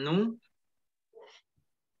at noon?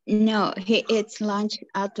 No, he eats lunch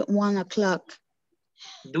at 1 o'clock.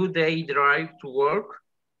 Do they drive to work?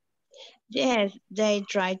 Yes, they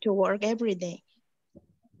drive to work every day.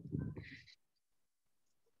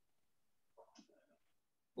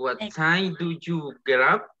 What time do you get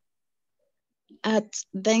up? At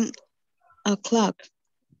 10 o'clock.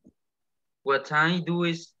 What time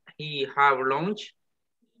does he have lunch?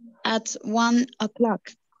 At 1 o'clock.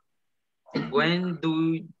 When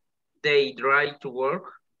do they drive to work?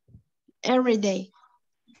 Every day.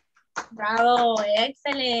 Bravo,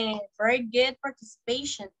 excellent. Very good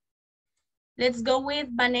participation. Let's go with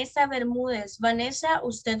Vanessa Bermúdez. Vanessa,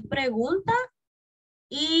 usted pregunta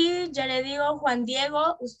y ya le digo, Juan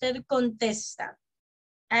Diego, usted contesta.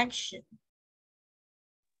 Action.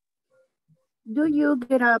 Do you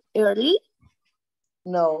get up early?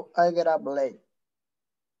 No, I get up late.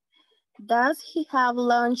 Does he have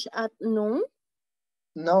lunch at noon?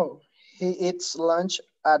 No, he eats lunch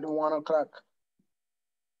at 1 o'clock.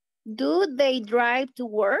 Do they drive to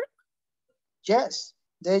work? Yes,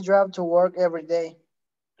 they drive to work every day.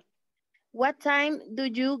 What time do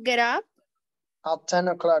you get up? At 10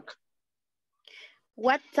 o'clock.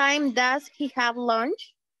 What time does he have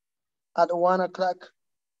lunch? At 1 o'clock.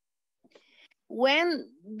 When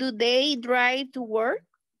do they drive to work?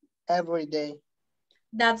 Every day.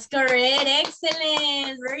 That's correct.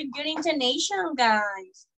 Excellent. Very good intonation,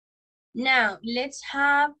 guys. Now, let's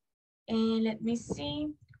have, let me see.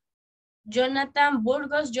 Jonathan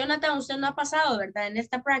Burgos. Jonathan, usted no ha pasado, ¿verdad? En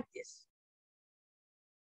esta practice.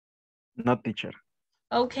 No, teacher.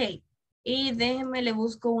 Ok. Y déjeme, le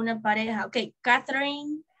busco una pareja. Ok,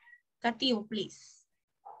 Catherine Cativo, please.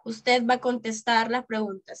 Usted va a contestar las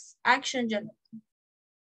preguntas. Action, Jonathan.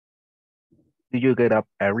 Do you get up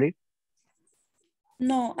early?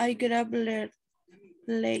 No, I get up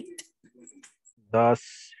late. Does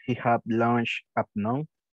he have lunch at noon?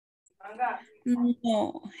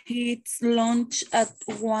 No, he eats lunch at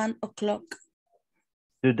 1 o'clock.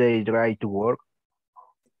 Do they drive to work?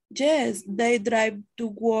 Yes, they drive to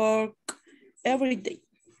work every day.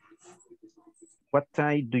 What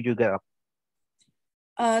time do you get up?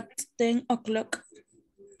 At 10 o'clock.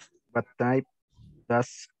 What time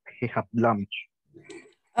does he have lunch?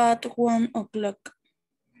 At 1 o'clock.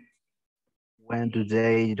 When do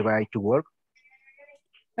they drive to work?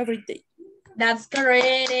 Every day. That's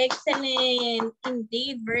correct. Excellent.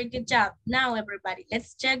 Indeed. Very good job. Now, everybody,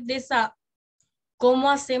 let's check this out.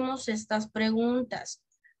 ¿Cómo hacemos estas preguntas?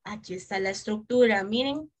 Aquí está la estructura.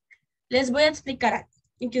 Miren, les voy a explicar algo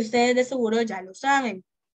y que ustedes de seguro ya lo saben.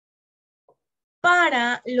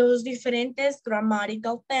 Para los diferentes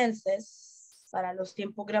grammatical tenses, para los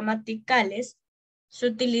tiempos gramaticales, se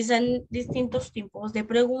utilizan distintos tipos de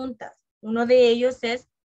preguntas. Uno de ellos es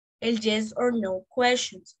el yes or no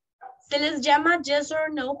questions. Se les llama yes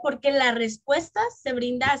or no porque la respuesta se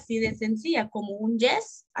brinda así de sencilla, como un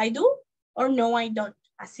yes, I do, or no, I don't.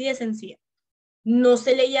 Así de sencilla. No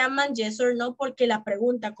se le llaman yes or no porque la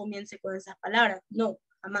pregunta comience con esas palabras. No,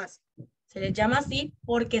 jamás. Se les llama así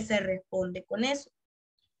porque se responde con eso.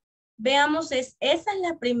 Veamos, esa es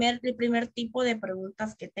el primer tipo de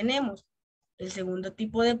preguntas que tenemos. El segundo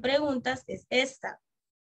tipo de preguntas es esta.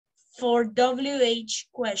 For WH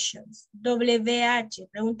questions. WH,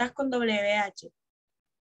 preguntas con WH.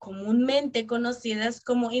 Comúnmente conocidas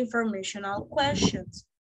como informational questions.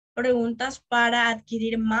 Preguntas para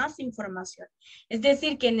adquirir más información. Es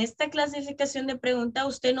decir, que en esta clasificación de preguntas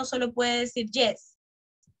usted no solo puede decir yes,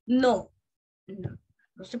 no,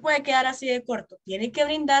 no se puede quedar así de corto. Tiene que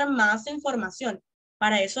brindar más información.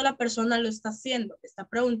 Para eso la persona lo está haciendo. Está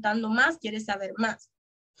preguntando más, quiere saber más.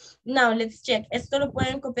 Now, let's check. Esto lo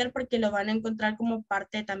pueden copiar porque lo van a encontrar como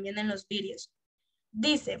parte también en los vídeos.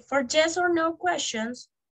 Dice, for yes or no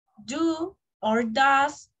questions, do or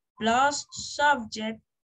does plus subject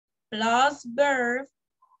plus verb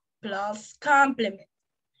plus complement.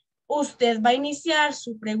 Usted va a iniciar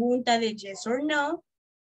su pregunta de yes or no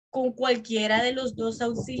con cualquiera de los dos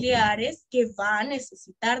auxiliares que va a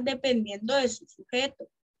necesitar dependiendo de su sujeto.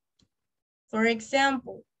 For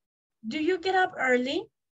example, do you get up early?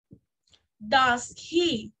 Does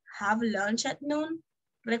he have lunch at noon?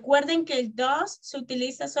 Recuerden que el does se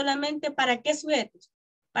utiliza solamente para ¿qué sujetos?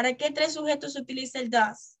 ¿Para qué tres sujetos se utiliza el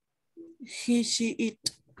does? He, she, it.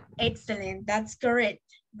 Excellent, that's correct.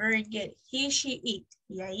 Very good. He, she, it.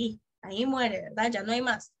 Y ahí muere, ¿verdad? Ya no hay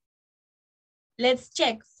más. Let's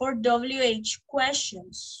check for WH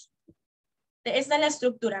questions. Esta es la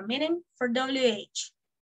estructura. Miren, for WH.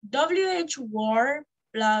 WH word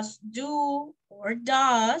plus do or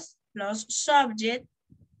does plus subject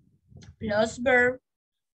plus verb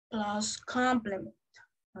plus complement.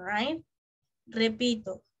 All right?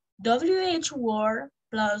 Repito. WH word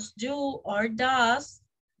plus do or does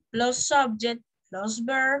plus subject plus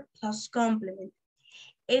verb plus complement.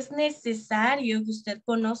 Es necesario que usted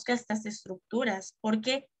conozca estas estructuras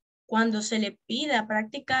porque cuando se le pida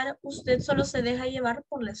practicar, usted solo se deja llevar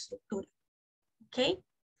por la estructura. ¿Ok?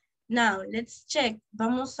 Now, let's check.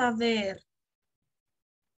 Vamos a ver.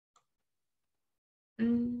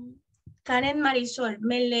 Karen Marisol,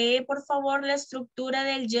 ¿me lee por favor la estructura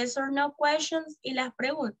del yes or no questions y las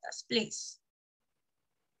preguntas, please?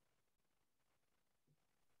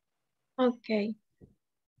 Okay.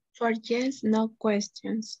 For yes, no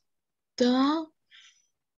questions. Do,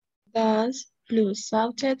 does, plus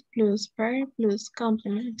subject, plus verb, plus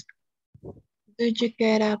complement. Do you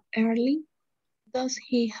get up early? Does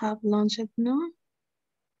he have lunch at noon?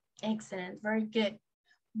 Excellent, very good.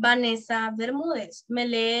 Vanessa Bermúdez, ¿me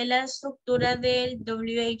lee la estructura del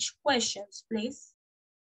WH questions, please?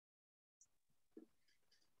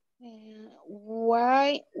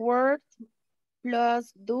 Why word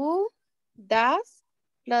plus do, does,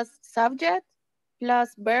 plus subject,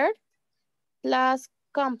 plus verb, plus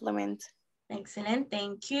complement. Excellent,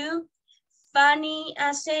 thank you. Fanny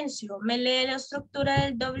Asensio, ¿me lee la estructura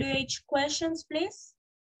del WH questions, please?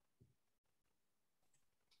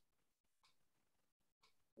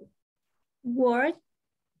 Word.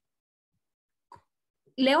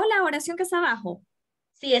 Leo la oración que está abajo.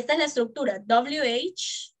 Sí, esta es la estructura.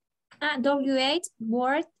 WH. WH,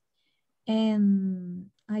 word,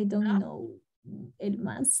 I don't know el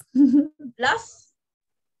más. Plus.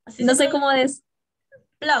 Así no sé cómo es.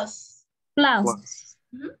 Plus. Plus.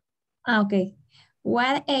 Ok.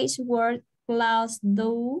 What H word plus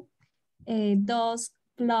do, does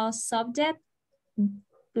plus subject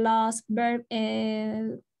plus verb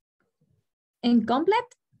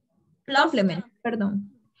incomplete? Complement, perdón.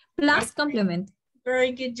 Plus complement.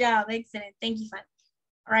 Very good job. Excellent. Thank you, Fanny.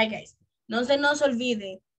 All right, guys. No se nos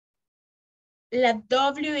olvide la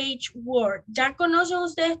WH word. ¿Ya conocen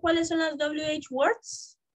ustedes cuáles son las WH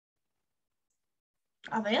words?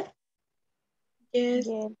 A ver. Yes.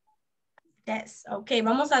 Yes. Ok,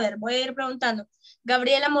 vamos a ver. Voy a ir preguntando.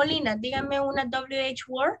 Gabriela Molina, dígame una WH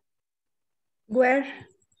word. Where.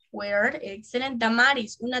 Where. Excellent.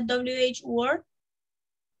 Damaris, una WH word.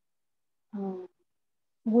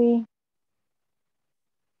 We.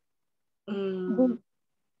 When.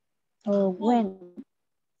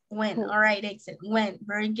 When. All right, excellent. When.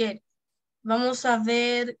 Very good. Vamos a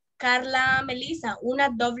ver, Carla Melissa, una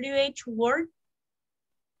WH word.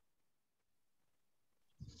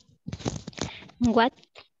 What?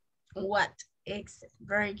 What. Excellent.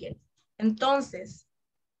 Very good. Entonces,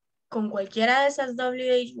 con cualquiera de esas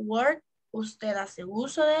WH word, usted hace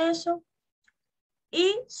uso de eso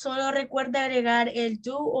y solo recuerda agregar el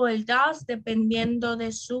do o el does dependiendo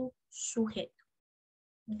de su sujeto.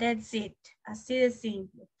 That's it. Así de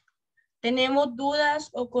simple. ¿Tenemos dudas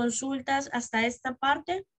o consultas hasta esta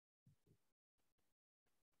parte?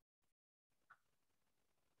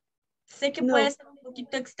 Sé que puede ser un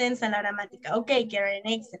poquito extensa la gramática. Ok, Karen,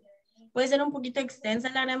 excelente. Puede ser un poquito extensa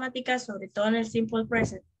la gramática, sobre todo en el simple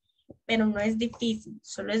present, pero no es difícil,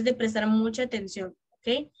 solo es de prestar mucha atención,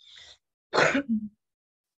 ¿ok?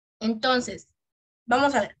 Entonces,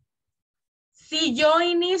 vamos a ver. Si yo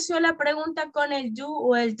inicio la pregunta con el do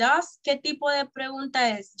o el does, ¿qué tipo de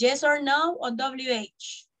pregunta es? ¿Yes or no o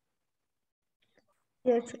WH?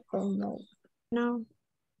 Yes or no. No.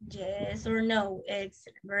 Yes or no.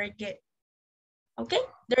 Excellent. Very good. Okay,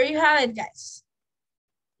 there you have it, guys.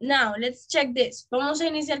 Now, let's check this. Vamos a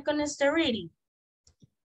iniciar con este reading.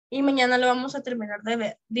 Y mañana lo vamos a terminar de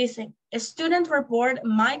ver. Dice, a student report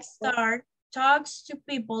Mike Starr talks to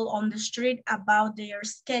people on the street about their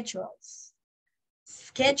schedules.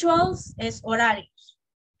 Schedules es horarios,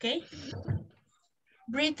 ¿ok?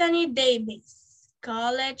 Brittany Davis,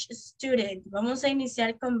 college student. Vamos a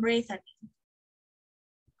iniciar con Brittany.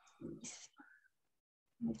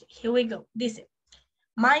 Okay, here we go. Dice,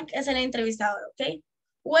 Mike es el entrevistador, ¿ok?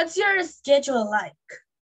 What's your schedule like?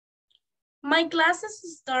 My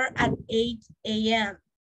classes start at 8 a.m.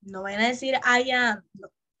 No van a decir I am, no,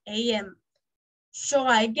 a.m. So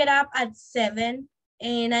I get up at 7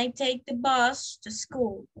 and I take the bus to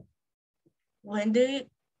school. When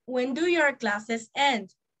do your classes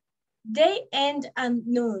end? They end at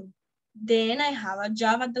noon. Then I have a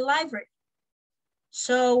job at the library.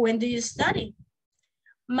 So when do you study?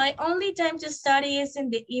 My only time to study is in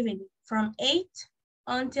the evening from 8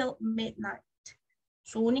 until midnight.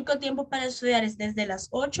 Su único tiempo para estudiar es desde las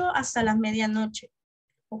 8 hasta las medianoche.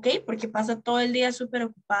 ¿Ok? Porque pasa todo el día súper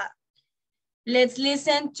ocupada. Let's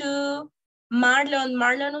listen to Marlon.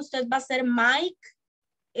 Marlon, usted va a ser Mike.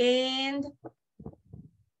 And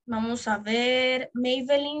vamos a ver,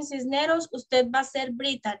 Maybelline Cisneros, usted va a ser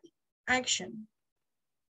Brittany. Action.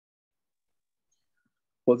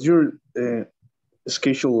 What's your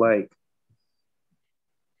schedule like?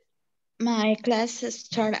 My classes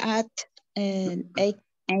start at 8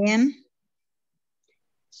 a.m.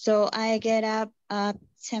 So I get up at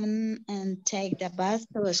 7 and take the bus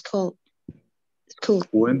to school.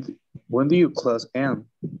 When do your class end?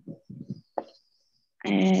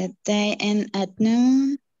 They end at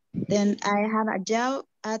noon. Then I have a job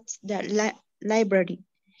at the library.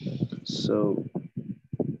 So,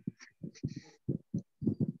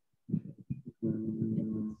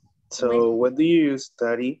 when do you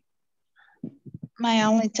study? My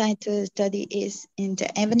only time to study is in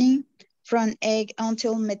the evening from 8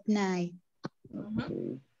 until midnight.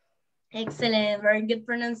 Okay. Excellent. Very good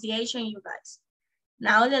pronunciation, you guys.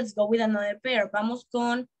 Now let's go with another pair. Vamos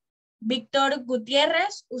con Víctor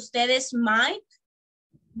Gutiérrez. Usted es Mike.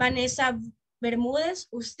 Vanessa Bermúdez.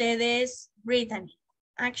 Usted es Brittany.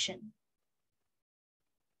 Action.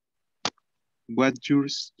 What's your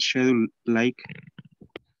schedule like?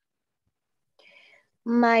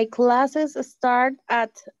 My classes start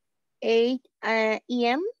at 8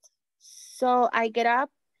 a.m. So I get up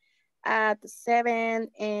at 7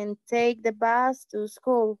 and take the bus to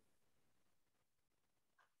school.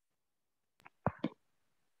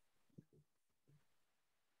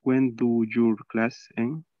 When do your class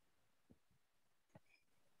end?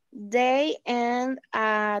 They end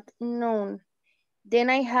at noon. Then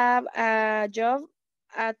I have a job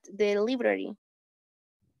at the library.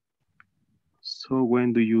 So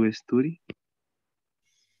when do you study?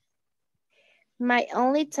 My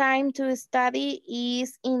only time to study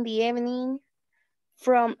is in the evening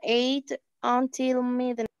from 8 until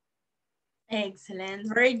midnight. Excellent.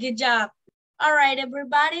 Very good job. All right,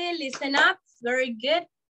 everybody, listen up. Very good.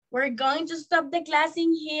 We're going to stop the class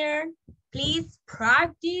in here. Please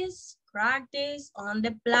practice on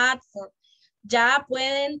the platform. Ya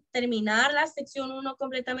pueden terminar la sección 1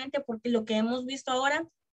 completamente porque lo que hemos visto ahora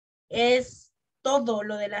es todo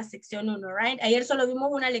lo de la sección 1, right? Ayer solo vimos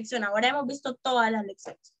una lección, ahora hemos visto todas las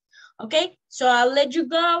lecciones. Okay, so I'll let you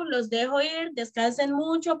go. Los dejo ir. Descansen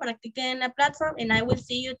mucho, practiquen en la platform, and I will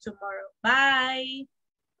see you tomorrow. Bye.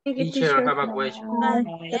 Teacher, I have a question.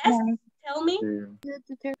 Yes, tell me.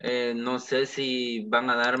 No sé si van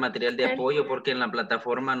a dar material de apoyo porque en la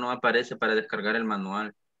plataforma no aparece para descargar el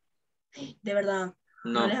manual. De verdad,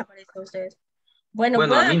 no No. les aparece a ustedes. Bueno,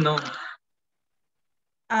 Bueno, a mí no.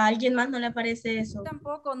 ¿A alguien más no le aparece eso?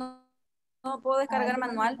 Tampoco, no puedo descargar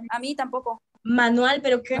manual. A mí tampoco. Manual,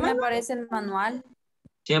 pero ¿qué no manual? me aparece el manual.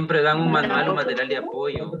 Siempre dan un manual o material de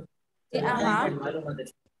apoyo. Sí, ajá.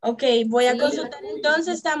 Ok, voy a consultar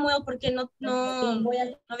entonces, Samuel, porque no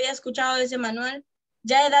había escuchado de ese manual.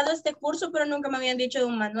 Ya he dado este curso, pero nunca me habían dicho de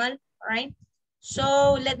un manual, all right?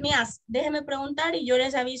 So, let me ask. Déjenme preguntar y yo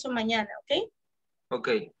les aviso mañana, ¿ok? Ok.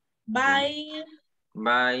 Bye.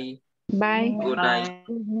 Bye. Bye. Good night.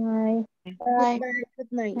 Good night. Bye.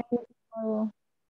 Good night. Bye.